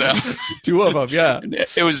 2 of them. 2 of them, yeah.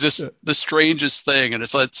 It was just the strangest thing, and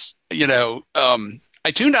it's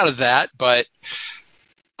I tuned out of that, but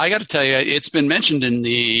I got to tell you, it's been mentioned in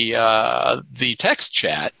the text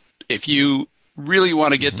chat. If you really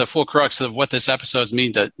want to get the full crux of what this episode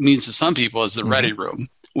means to some people, is the Ready Room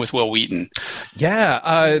with Wil Wheaton.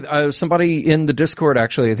 Yeah, somebody in the Discord,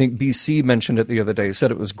 actually, I think BC mentioned it the other day, said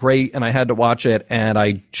it was great, and I had to watch it, and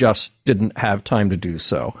I just didn't have time to do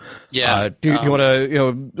so. Yeah. Do you want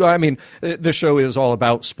to, I mean, the show is all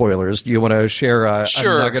about spoilers. Do you want to share a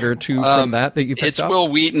nugget or two from that you picked up? It's Wil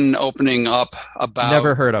Wheaton opening up about...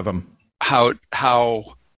 Never heard of him. How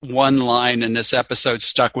one line in this episode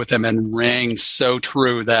stuck with him and rang so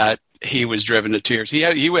true that he was driven to tears.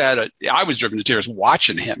 I was driven to tears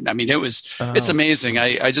watching him. I mean, it's amazing.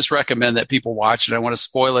 I just recommend that people watch it. I want to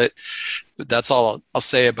spoil it, but that's all I'll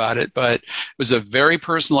say about it. But it was a very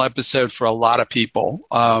personal episode for a lot of people.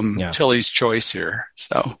 Tilly's choice here.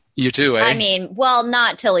 So you too, eh? I mean, well,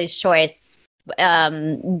 not Tilly's choice.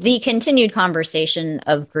 The continued conversation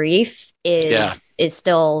of grief is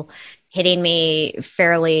still hitting me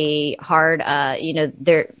fairly hard.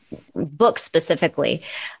 Their books specifically.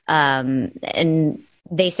 And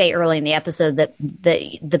they say early in the episode that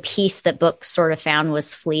the peace that Book sort of found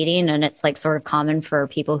was fleeting, and it's like sort of common for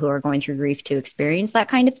people who are going through grief to experience that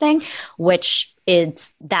kind of thing, which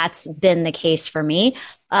that's been the case for me.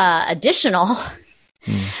 Additional,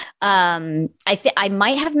 I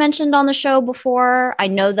might have mentioned on the show before. I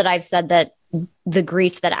know that I've said that the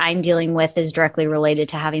grief that I'm dealing with is directly related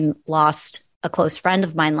to having lost a close friend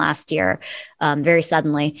of mine last year, very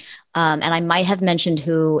suddenly. And I might have mentioned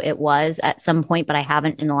who it was at some point, but I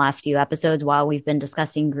haven't in the last few episodes while we've been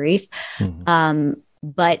discussing grief.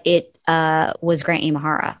 But it was Grant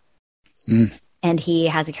Imahara. And he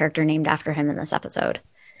has a character named after him in this episode,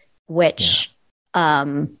 which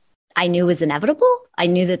I knew was inevitable. I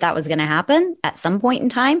knew that was going to happen at some point in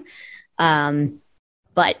time.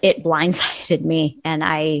 But it blindsided me, and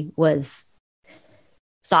I was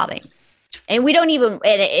sobbing. And we don't even.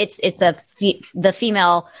 It's the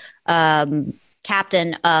female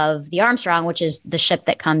captain of the Armstrong, which is the ship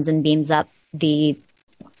that comes and beams up the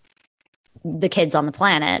kids on the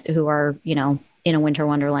planet who are in a winter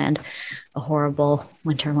wonderland, a horrible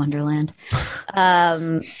winter wonderland.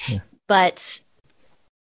 But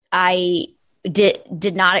I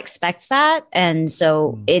did not expect that, and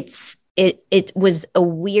so it was a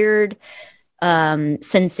weird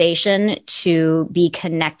sensation to be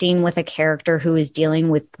connecting with a character who is dealing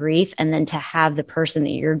with grief, and then to have the person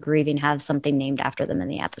that you're grieving have something named after them in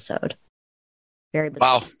the episode. Very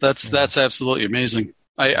bizarre. Wow, that's absolutely amazing.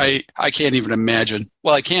 I can't even imagine.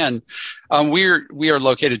 Well, I can. We are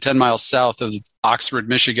located 10 miles south of Oxford,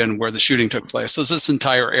 Michigan, where the shooting took place. So this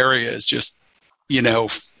entire area is just in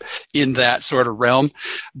that sort of realm.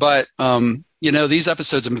 But these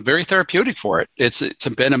episodes have been very therapeutic for it. It's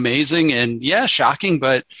been amazing and shocking,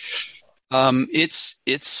 but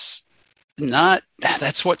it's not.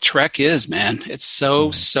 That's what Trek is, man. It's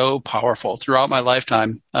so powerful throughout my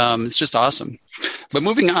lifetime. It's just awesome. But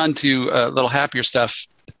moving on to a little happier stuff,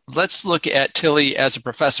 let's look at Tilly as a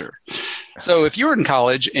professor. So if you were in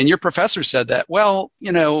college and your professor said that, well,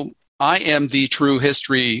 I am the true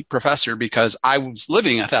history professor because I was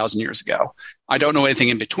living 1,000 years ago. I don't know anything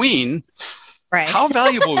in between. Right. How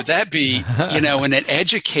valuable would that be, in an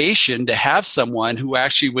education to have someone who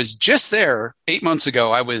actually was just there 8 months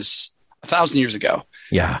ago? I was 1,000 years ago.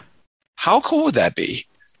 Yeah. How cool would that be?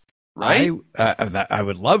 Right. I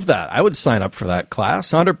would love that. I would sign up for that class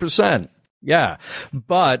 100%. Yeah.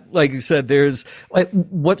 But like you said, there's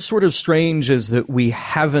what's sort of strange is that we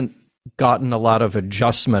haven't gotten a lot of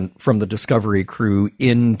adjustment from the Discovery crew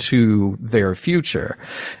into their future.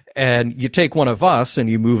 And you take one of us and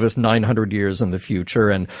you move us 900 years in the future,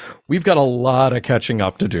 and we've got a lot of catching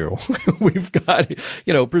up to do. We've got,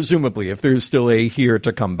 presumably, if there's still a here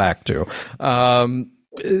to come back to.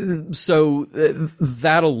 So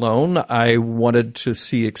that alone, I wanted to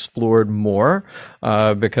see explored more,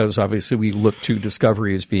 because obviously we look to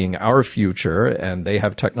Discovery as being our future, and they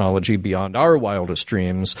have technology beyond our wildest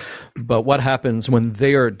dreams. But what happens when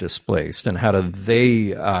they are displaced, and how do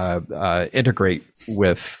they integrate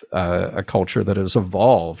with a culture that has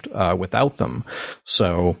evolved without them?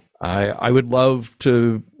 So I would love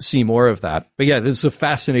to see more of that. But yeah, this is a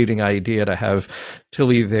fascinating idea to have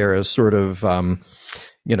Tilly there as sort of,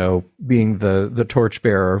 being the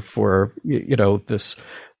torchbearer for, this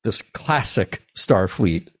classic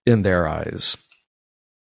Starfleet in their eyes.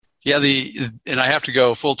 Yeah, and I have to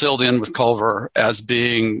go full tilt in with Culver as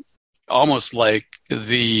being almost like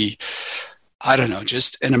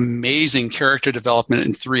just an amazing character development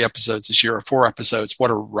in 3 episodes this year, or 4 episodes.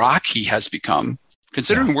 What a rock he has become.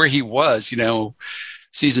 Considering where he was,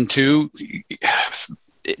 season 2,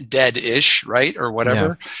 dead-ish, right, or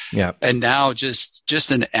whatever. Yeah. And now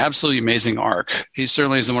just an absolutely amazing arc. He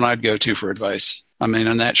certainly is the one I'd go to for advice. I mean,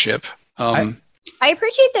 on that ship. I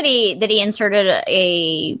appreciate that he inserted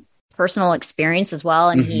a personal experience as well,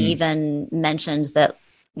 and he even mentioned that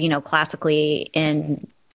classically in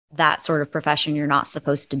that sort of profession you're not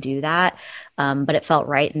supposed to do that, but it felt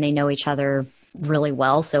right, and they know each other really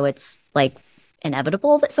well, so it's like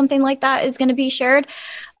inevitable that something like that is going to be shared.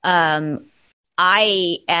 I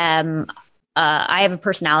have a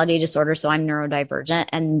personality disorder, so I'm neurodivergent,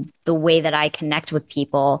 and the way that I connect with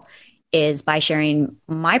people is by sharing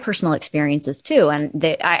my personal experiences too. And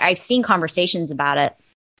I've seen conversations about it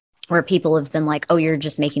where people have been like, "Oh, you're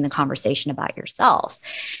just making the conversation about yourself,"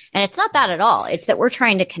 and it's not that at all. It's that we're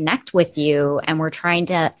trying to connect with you, and we're trying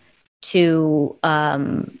to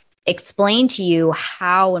explain to you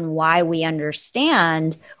how and why we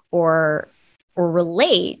understand or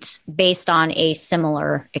relate based on a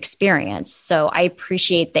similar experience. So I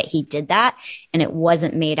appreciate that he did that, and it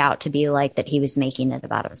wasn't made out to be like that he was making it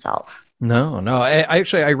about himself. No.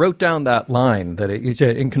 I wrote down that line that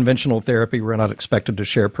in conventional therapy, we're not expected to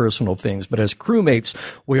share personal things, but as crewmates,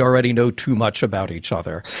 we already know too much about each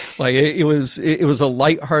other. Like it was a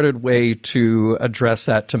lighthearted way to address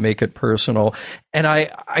that, to make it personal. And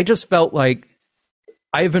I just felt like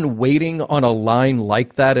I've been waiting on a line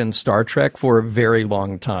like that in Star Trek for a very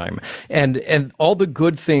long time. And all the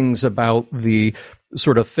good things about the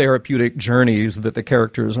sort of therapeutic journeys that the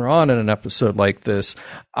characters are on in an episode like this,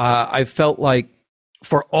 I felt like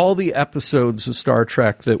for all the episodes of Star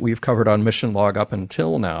Trek that we've covered on Mission Log up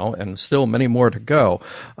until now, and still many more to go,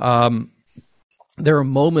 there are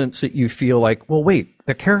moments that you feel like, well, wait,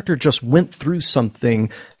 the character just went through something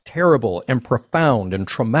terrible and profound and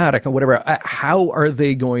traumatic and whatever. How are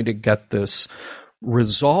they going to get this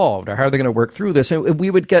resolved, or how are they going to work through this? And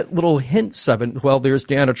we would get little hints of it. Well, there's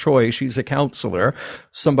Deanna Troi. She's a counselor.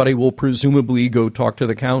 Somebody will presumably go talk to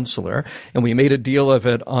the counselor. And we made a deal of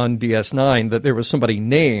it on DS9 that there was somebody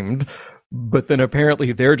named, but then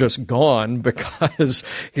apparently they're just gone because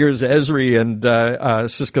here's Ezri and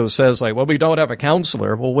Cisco says, like, well, we don't have a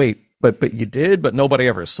counselor. Well, wait, but you did, but nobody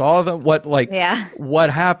ever saw them.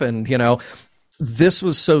 What happened? This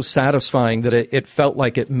was so satisfying that it felt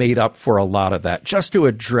like it made up for a lot of that, just to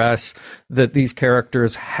address that these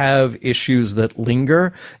characters have issues that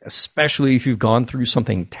linger, especially if you've gone through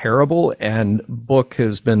something terrible, and Book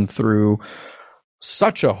has been through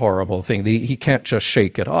such a horrible thing that he can't just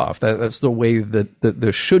shake it off. That's the way that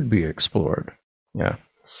this should be explored. Yeah.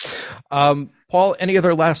 Paul, any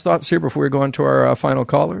other last thoughts here before we go on to our final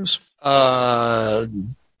callers?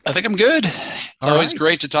 I think I'm good. It's always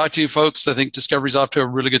great to talk to you folks. I think Discovery's off to a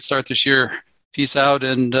really good start this year. Peace out,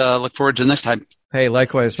 and look forward to the next time. Hey,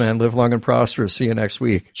 likewise, man. Live long and prosper. See you next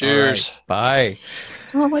week. Cheers. Right. Bye.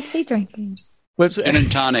 Oh, what's he drinking? Gin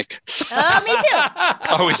and tonic. Oh, me too.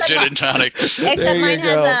 Always gin and tonic. Except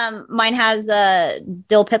mine has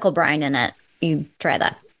dill pickle brine in it. You try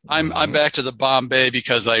that. I'm back to the Bombay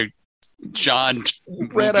because John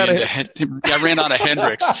ran out of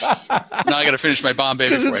Hendrix. Now I got to finish my Bombay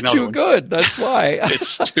before it's too good. That's why.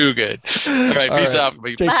 It's too good. All right, peace out.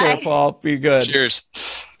 Take care, Paul. Be good. Cheers.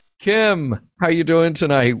 Kim, how you doing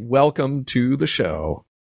tonight? Welcome to the show.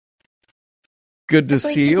 Good to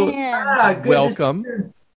see you.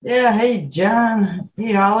 Welcome. Yeah. Hey, John.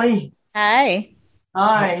 Hey, Holly. Hi.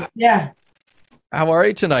 Hi. Yeah. How are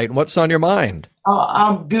you tonight? What's on your mind?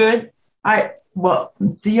 I'm good. Well,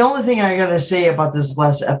 the only thing I got to say about this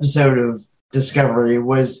last episode of Discovery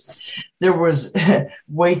was there was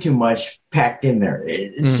way too much packed in there.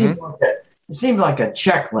 It seemed like a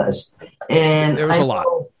checklist, and there was a lot.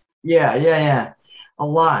 Yeah, a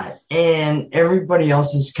lot. And everybody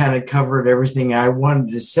else has kind of covered everything I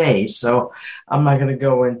wanted to say, so I'm not going to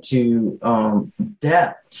go into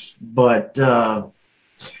depth. But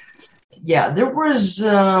yeah, there was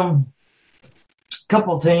a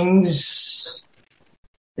couple things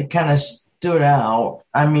that kind of stood out.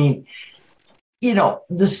 I mean,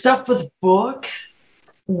 the stuff with Book,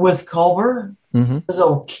 with Culber, was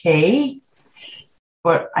okay,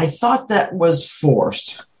 but I thought that was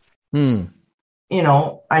forced. I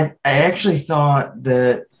actually thought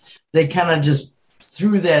that they kind of just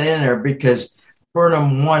threw that in there because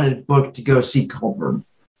Burnham wanted Book to go see Culber,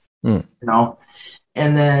 and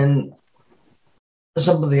then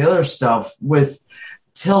some of the other stuff with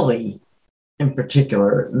Tilly in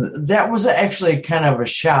particular, that was actually kind of a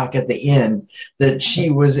shock at the end that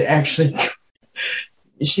she was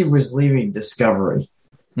leaving Discovery,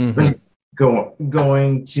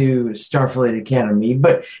 going to Starfleet Academy.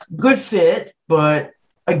 But good fit. But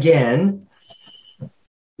again,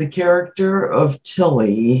 the character of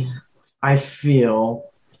Tilly, I feel,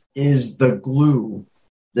 is the glue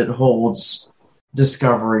that holds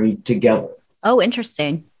Discovery together. Oh,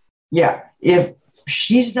 interesting. Yeah, if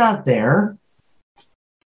she's not there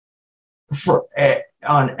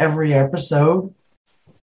on every episode,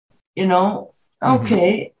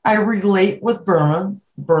 okay, I relate with Burnham,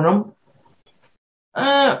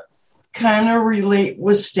 kind of relate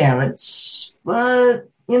with Stamets, but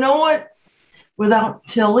you know what? Without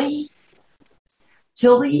Tilly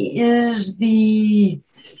is the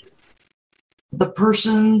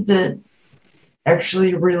person that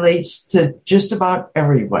actually relates to just about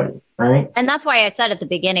everybody, right? And that's why I said at the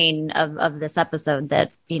beginning of this episode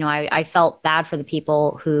that, I felt bad for the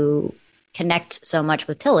people who connect so much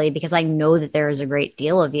with Tilly, because I know that there is a great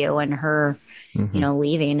deal of you, and her,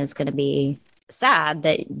 leaving is going to be sad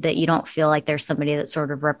that you don't feel like there's somebody that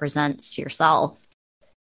sort of represents yourself.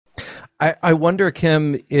 I wonder,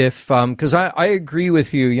 Kim, if, because I agree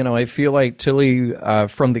with you, I feel like Tilly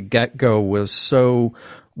from the get-go was so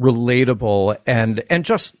relatable and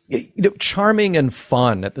just charming and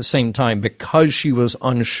fun at the same time, because she was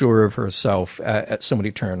unsure of herself at so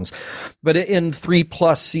many turns. But in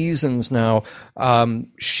 3+ seasons now,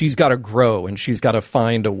 she's got to grow, and she's got to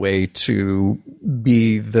find a way to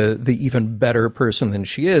be the even better person than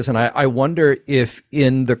she is. And I wonder if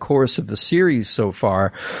in the course of the series so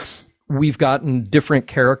far, we've gotten different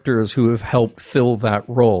characters who have helped fill that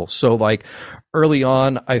role. So like early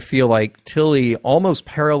on, I feel like Tilly almost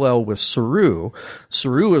parallel with Saru.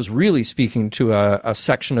 Saru is really speaking to a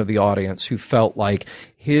section of the audience who felt like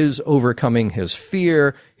his overcoming his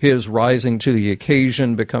fear, his rising to the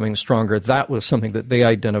occasion, becoming stronger, that was something that they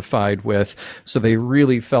identified with. So they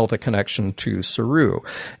really felt a connection to Saru.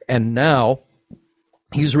 And now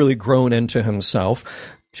he's really grown into himself.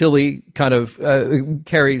 Tilly kind of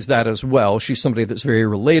carries that as well. She's somebody that's very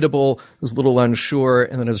relatable, is a little unsure,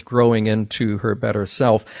 and then is growing into her better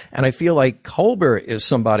self. And I feel like Culber is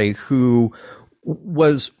somebody who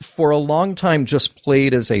was for a long time just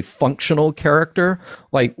played as a functional character.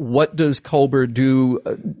 Like, what does Culber do,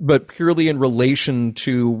 but purely in relation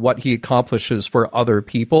to what he accomplishes for other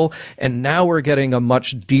people. And now we're getting a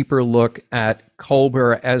much deeper look at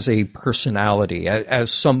Culber as a personality, as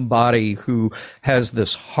somebody who has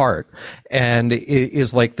this heart and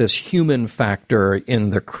is like this human factor in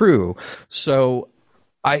the crew. So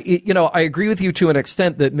I agree with you to an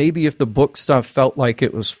extent that maybe if the book stuff felt like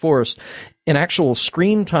it was forced, in actual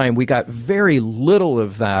screen time, we got very little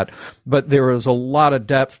of that, but there was a lot of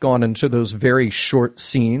depth gone into those very short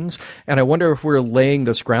scenes. And I wonder if we're laying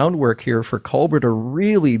this groundwork here for Culber to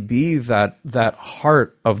really be that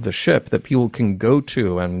heart of the ship that people can go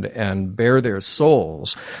to and bare their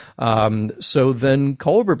souls. So then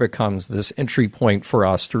Culber becomes this entry point for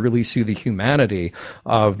us to really see the humanity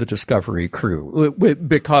of the Discovery crew.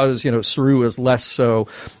 Because, Saru is less so.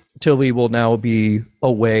 Tilly will now be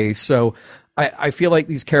away. So I feel like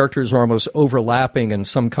these characters are almost overlapping, and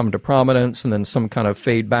some come to prominence and then some kind of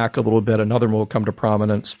fade back a little bit. Another will come to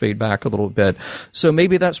prominence, fade back a little bit. So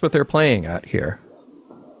maybe that's what they're playing at here.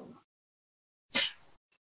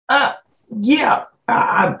 Yeah.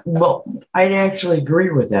 Well, I'd actually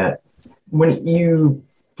agree with that. When you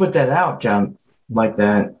put that out, John, like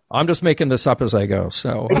that. I'm just making this up as I go,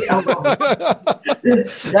 so.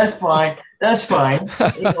 That's fine. That's fine.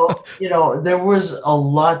 There was a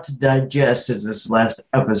lot to digest in this last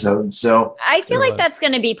episode, so I feel like that's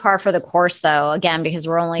going to be par for the course, though. Again, because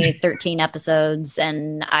we're only 13 episodes,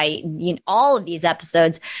 and all of these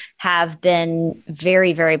episodes have been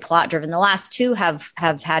very, very plot driven. The last two have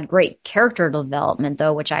had great character development,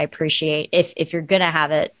 though, which I appreciate. If you're going to have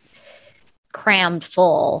it crammed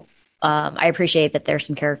full, I appreciate that there's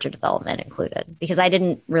some character development included, because I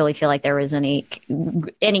didn't really feel like there was any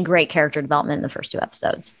great character development in the first two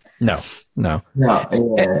episodes. No.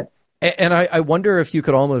 Yeah. And I wonder if you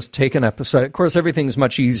could almost take an episode. Of course, everything's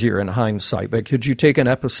much easier in hindsight, but could you take an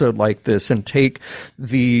episode like this and take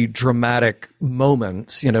the dramatic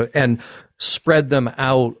moments, and spread them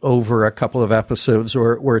out over a couple of episodes,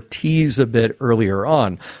 or tease a bit earlier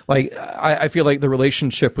on? Like, I feel like the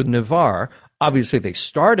relationship with Navarre, obviously they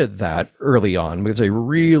started that early on because they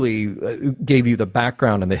really gave you the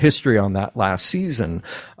background and the history on that last season.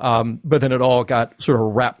 But then it all got sort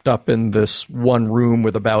of wrapped up in this one room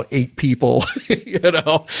with about 8 people,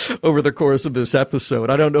 over the course of this episode.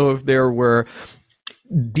 I don't know if there were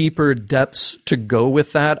deeper depths to go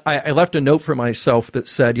with that. I left a note for myself that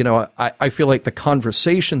said, I feel like the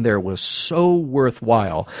conversation there was so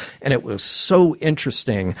worthwhile and it was so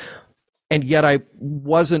interesting, and yet I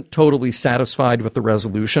wasn't totally satisfied with the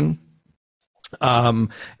resolution. And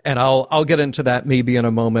I'll get into that maybe in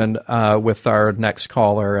a moment with our next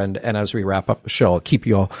caller, and as we wrap up the show, I'll keep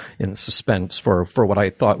you all in suspense for what I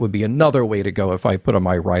thought would be another way to go if I put on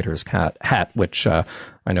my writer's hat, which I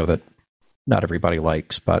know that not everybody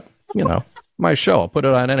likes, but, my show, I'll put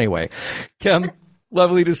it on anyway. Kim,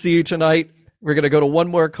 lovely to see you tonight. We're going to go to one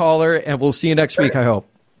more caller, and we'll see you next week, I hope.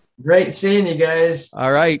 Great seeing you guys.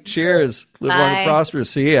 All right. Cheers. Live long and prosper.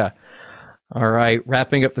 See ya. All right.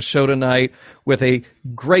 Wrapping up the show tonight with a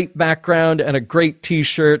great background and a great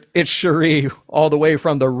T-shirt. It's Cherie, all the way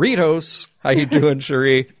from the Ritos. How you doing,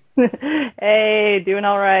 Cherie? Hey, doing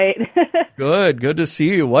all right. Good to see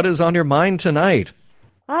you. What is on your mind tonight?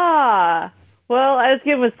 Well, as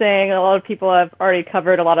Kim was saying, a lot of people have already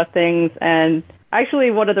covered a lot of things, and actually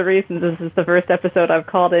one of the reasons this is the first episode I've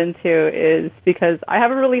called into is because I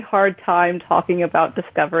have a really hard time talking about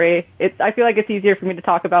Discovery. I feel like it's easier for me to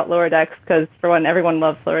talk about Lower Decks because, for one, everyone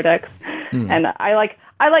loves Lower Decks, and I like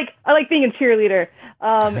being a cheerleader,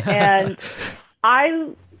 and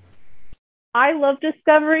I love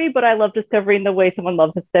Discovery, but I love Discovery in the way someone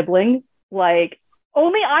loves a sibling. Like,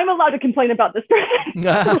 only I'm allowed to complain about this person.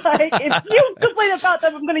 Like, if you complain about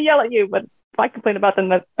them, I'm going to yell at you. But if I complain about them,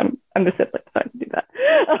 I'm the sibling, so I can do that.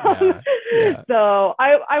 So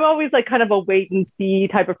I'm always like kind of a wait and see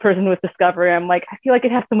type of person with Discovery. I'm like, I feel like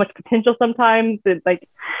it has so much potential sometimes. It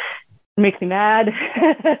makes me mad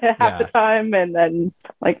half the time, and then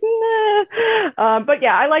like, nah. But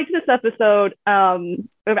yeah, I liked this episode.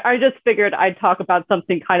 I just figured I'd talk about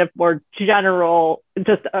something kind of more general,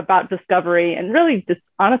 just about Discovery and really just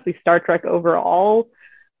honestly Star Trek overall.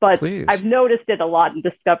 But please. I've noticed it a lot in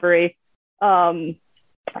Discovery.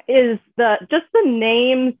 Is the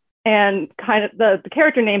names and kind of the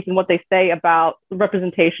character names and what they say about the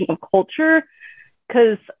representation of culture.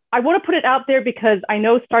 Because I want to put it out there because I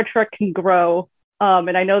know Star Trek can grow,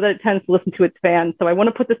 and I know that it tends to listen to its fans. So I want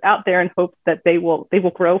to put this out there and hope that they will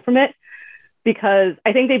grow from it, because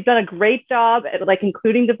I think they've done a great job at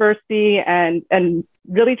including diversity and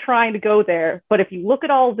really trying to go there. But if you look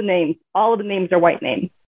at all of the names are white names.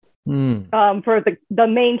 For the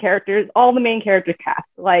main characters, all the main characters cast.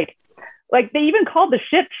 Like they even called the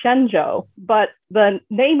ship Shenzhou, but the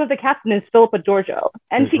name of the captain is Philippa Georgiou,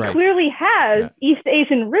 and she clearly has East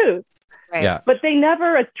Asian roots. Right. Yeah. But they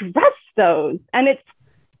never address those, and it's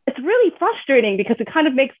really frustrating because it kind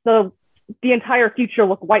of makes the entire future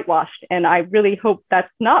look whitewashed. And I really hope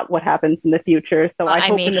that's not what happens in the future. So I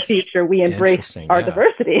hope in the future we embrace our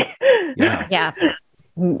diversity. Yeah.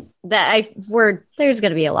 There's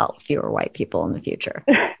going to be a lot fewer white people in the future.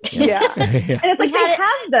 Yeah. And it's like they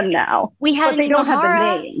have them now. We had they don't have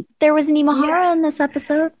the name. There was an Imahara in this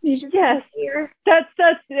episode. You just hear. That's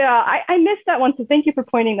I missed that one, so thank you for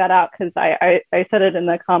pointing that out, because I said it in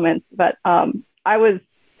the comments. But I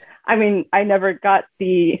never got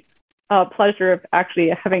the pleasure of actually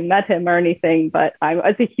having met him or anything, but I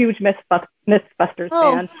was a huge Mythbusters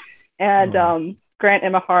fan, and Grant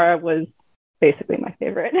Imahara was basically my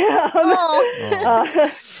favorite.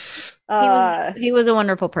 He was a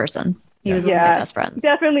wonderful person. He was one of my best friends.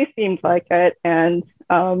 Definitely seemed like it, and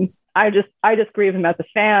I just grieve him as a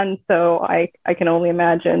fan. So I can only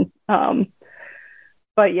imagine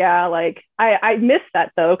But yeah, like I missed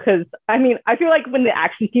that though, because I mean, I feel like when the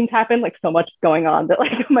action scenes happen, like so much is going on that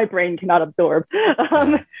like my brain cannot absorb.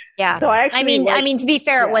 Yeah. So I mean, to be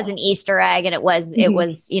fair, it was an Easter egg, and it was,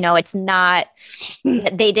 it's not.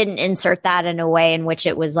 They didn't insert that in a way in which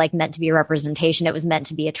it was like meant to be a representation. It was meant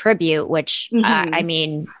to be a tribute, which I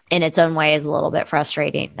mean, in its own way, is a little bit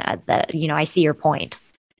frustrating. That I see your point.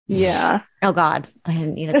 Yeah. Oh God, I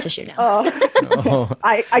need a tissue now. Oh.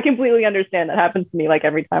 I completely understand. That happens to me like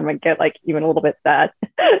every time I get like even a little bit sad.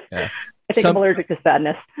 Yeah. I think I'm allergic to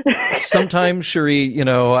sadness. Sometimes, Cherie,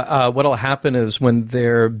 what'll happen is when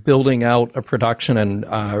they're building out a production and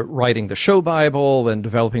writing the show Bible and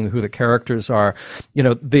developing who the characters are,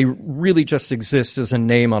 they really just exist as a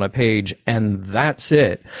name on a page, and that's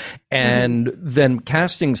it. And then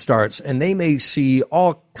casting starts, and they may see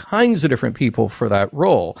all kinds of different people for that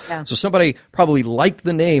role. Yeah. So somebody probably liked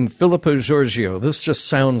the name Philippa Georgiou. This just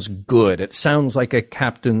sounds good. It sounds like a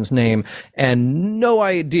captain's name, and no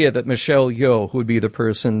idea that Michelle Yeoh would be the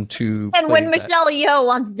person to. And when Michelle Yeoh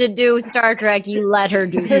wanted to do Star Trek, you let her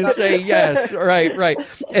do. You say yes, right.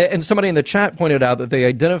 And somebody in the chat pointed out that they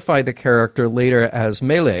identified the character later as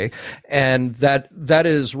Melee, and that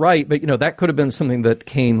is right. But that could have been something that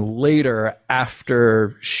came later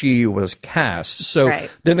after she was cast. So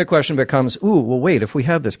then the question becomes, wait, if we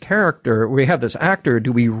have this character, we have this actor,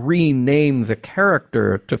 do we rename the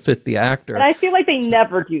character to fit the actor? And I feel like they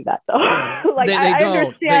never do that, though. Like I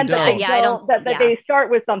understand that they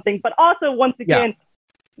start with something, but also once again,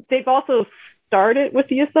 they've also started with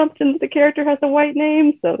the assumption that the character has a white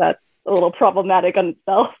name, so that's a little problematic on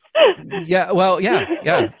itself. Yeah,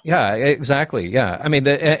 exactly. Yeah, I mean,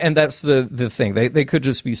 and that's the thing. They could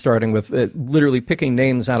just be starting with literally picking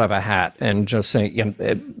names out of a hat and just saying,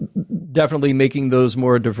 definitely making those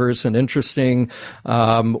more diverse and interesting,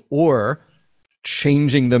 or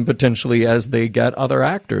changing them potentially as they get other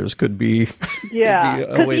actors could be,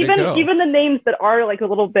 a way to go. Even the names that are like a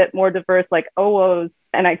little bit more diverse, like Owo's,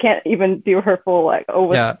 and I can't even do her full like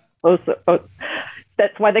Owo. Yeah.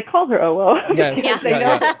 That's why they call her Owo. Yes. They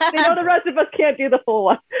know the rest of us can't do the full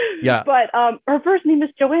one. Yeah. But her first name is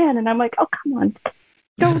Joanne, and I'm like, oh come on,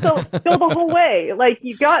 go the whole way. Like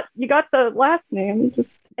you got the last name.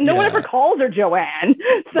 And no one ever calls her Joanne.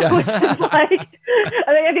 So it's like, I think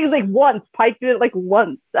it's like once. Pike did it like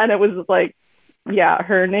once. And it was like,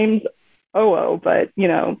 her name's Owo, but,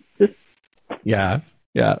 just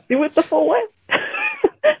do it the full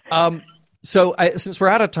way. So since we're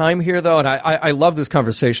out of time here, though, and I love this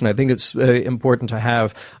conversation, I think it's important to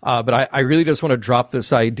have, but I really just want to drop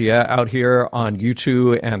this idea out here on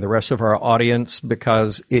YouTube and the rest of our audience,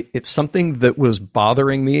 because it's something that was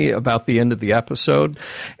bothering me about the end of the episode,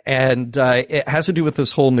 and it has to do with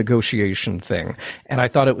this whole negotiation thing. And I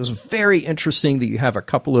thought it was very interesting that you have a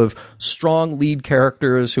couple of strong lead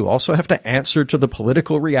characters who also have to answer to the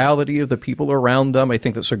political reality of the people around them. I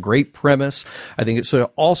think that's a great premise. I think it's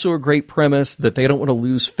also a great premise that they don't want to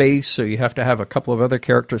lose face, so you have to have a couple of other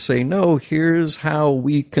characters say, no, here's how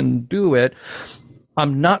we can do it.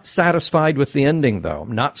 I'm not satisfied with the ending, though.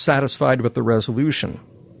 I'm not satisfied with the resolution,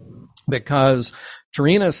 because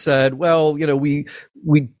Tarina said, well, we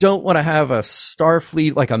don't want to have a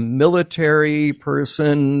Starfleet, like a military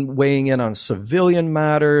person weighing in on civilian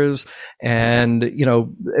matters. And,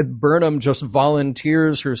 Burnham just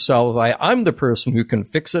volunteers herself. I'm the person who can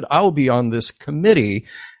fix it. I'll be on this committee.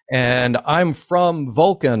 And I'm from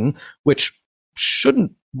Vulcan, which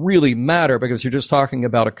shouldn't really matter because you're just talking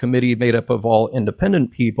about a committee made up of all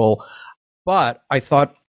independent people. But I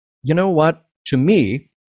thought, you know what? To me,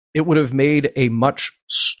 it would have made a much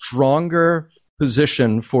stronger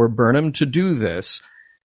position for Burnham to do this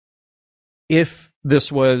if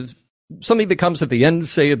this was something that comes at the end,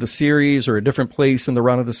 say, of the series or a different place in the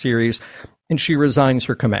run of the series, and she resigns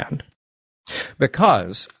her command.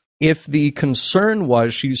 Because if the concern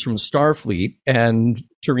was she's from Starfleet and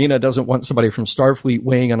Tarina doesn't want somebody from Starfleet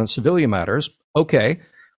weighing in on civilian matters, okay,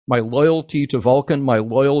 my loyalty to Vulcan, my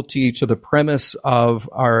loyalty to the premise of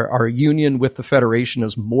our union with the Federation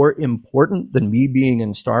is more important than me being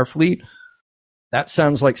in Starfleet. That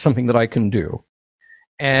sounds like something that I can do.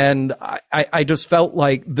 And I just felt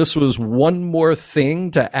like this was one more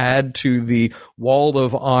thing to add to the wall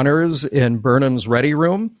of honors in Burnham's ready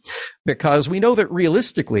room, because we know that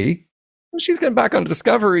realistically, she's getting back on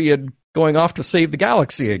Discovery and going off to save the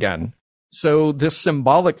galaxy again. So this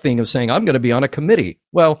symbolic thing of saying, I'm going to be on a committee.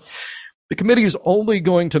 Well, the committee is only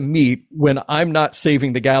going to meet when I'm not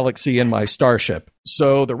saving the galaxy in my starship.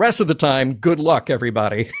 So the rest of the time, good luck,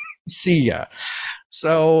 everybody. See ya.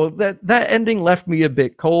 So that ending left me a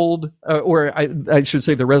bit cold, or I should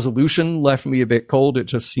say the resolution left me a bit cold. It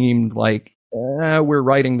just seemed like we're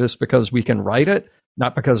writing this because we can write it,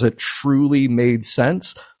 not because it truly made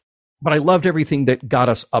sense. But I loved everything that got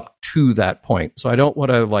us up to that point. So I don't want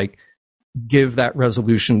to give that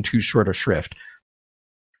resolution too short a shrift.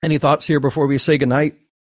 Any thoughts here before we say goodnight?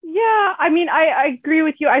 Yeah, I mean, I agree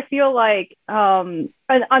with you. I feel like on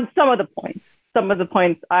some of the points,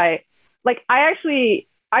 I actually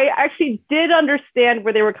did understand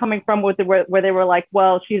where they were coming from with where they were like,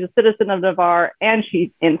 well, she's a citizen of Navarre and she's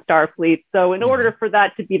in Starfleet. So in order for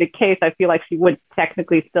that to be the case, I feel like she would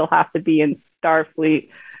technically still have to be in Starfleet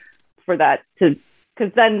for that to,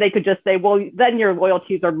 because then they could just say, well, then your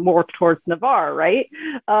loyalties are more towards Navarre, right?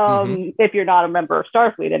 If you're not a member of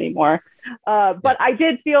Starfleet anymore. But I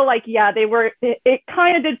did feel like, it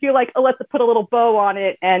kind of did feel like, let's put a little bow on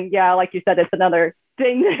it. And yeah, like you said, it's another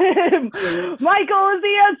thing. Michael is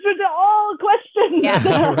the answer to all questions.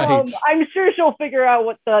 Yeah. Right. I'm sure she'll figure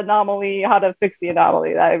out how to fix the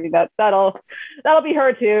anomaly. I mean, that'll be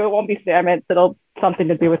her too. It won't be Stamets. It'll something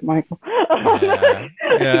to do with Michael.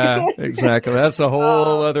 Yeah, exactly. That's a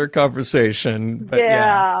whole other conversation. But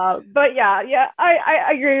I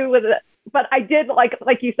agree with it. But I did like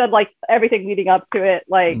you said, like everything leading up to it,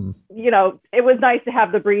 it was nice to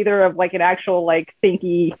have the breather of like an actual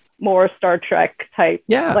thinky, more Star Trek type,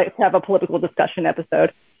 to have a political discussion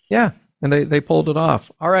episode. Yeah. And they pulled it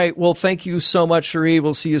off. All right. Well, thank you so much, Cherie.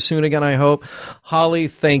 We'll see you soon again, I hope. Holly,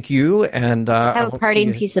 thank you. And I have a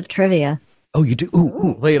parting piece of trivia. Oh, you do?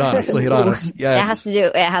 Ooh, lay it on us. Lay it on us. Yes.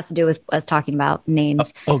 It has to do with us talking about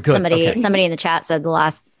names. Oh, good. Somebody in the chat said the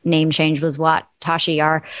last name change was what? Tasha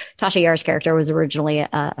Yar. Tasha Yar's character was originally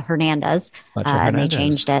Hernandez, and they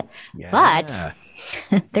changed it. Yeah. But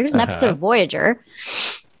there's an episode of Voyager,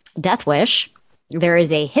 Death Wish. There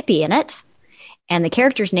is a hippie in it, and the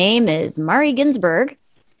character's name is Mari Ginsburg,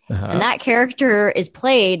 and that character is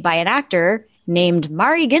played by an actor named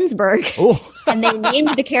Mari Ginsburg. Oh. And they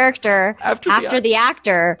named the character after the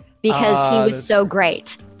actor because he was so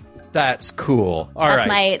great. That's cool.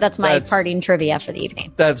 That's my parting trivia for the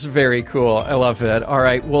evening. That's very cool. I love it. All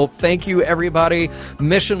right. Well, thank you, everybody.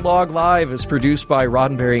 Mission Log Live is produced by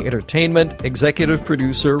Roddenberry Entertainment. Executive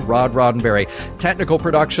producer, Rod Roddenberry. Technical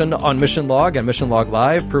production on Mission Log and Mission Log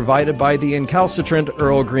Live provided by the incalcitrant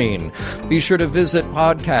Earl Green. Be sure to visit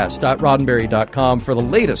podcast.roddenberry.com for the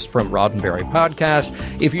latest from Roddenberry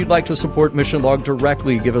Podcast. If you'd like to support Mission Log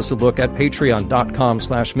directly, give us a look at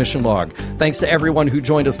patreon.com/Mission Log. Thanks to everyone who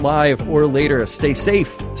joined us live or later. Stay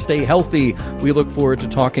safe, stay healthy. We look forward to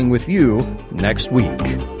talking with you next week.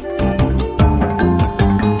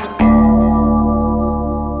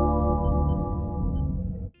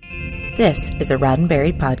 This is a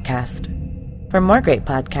Roddenberry podcast. For more great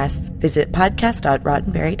podcasts, visit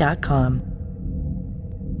podcast.roddenberry.com.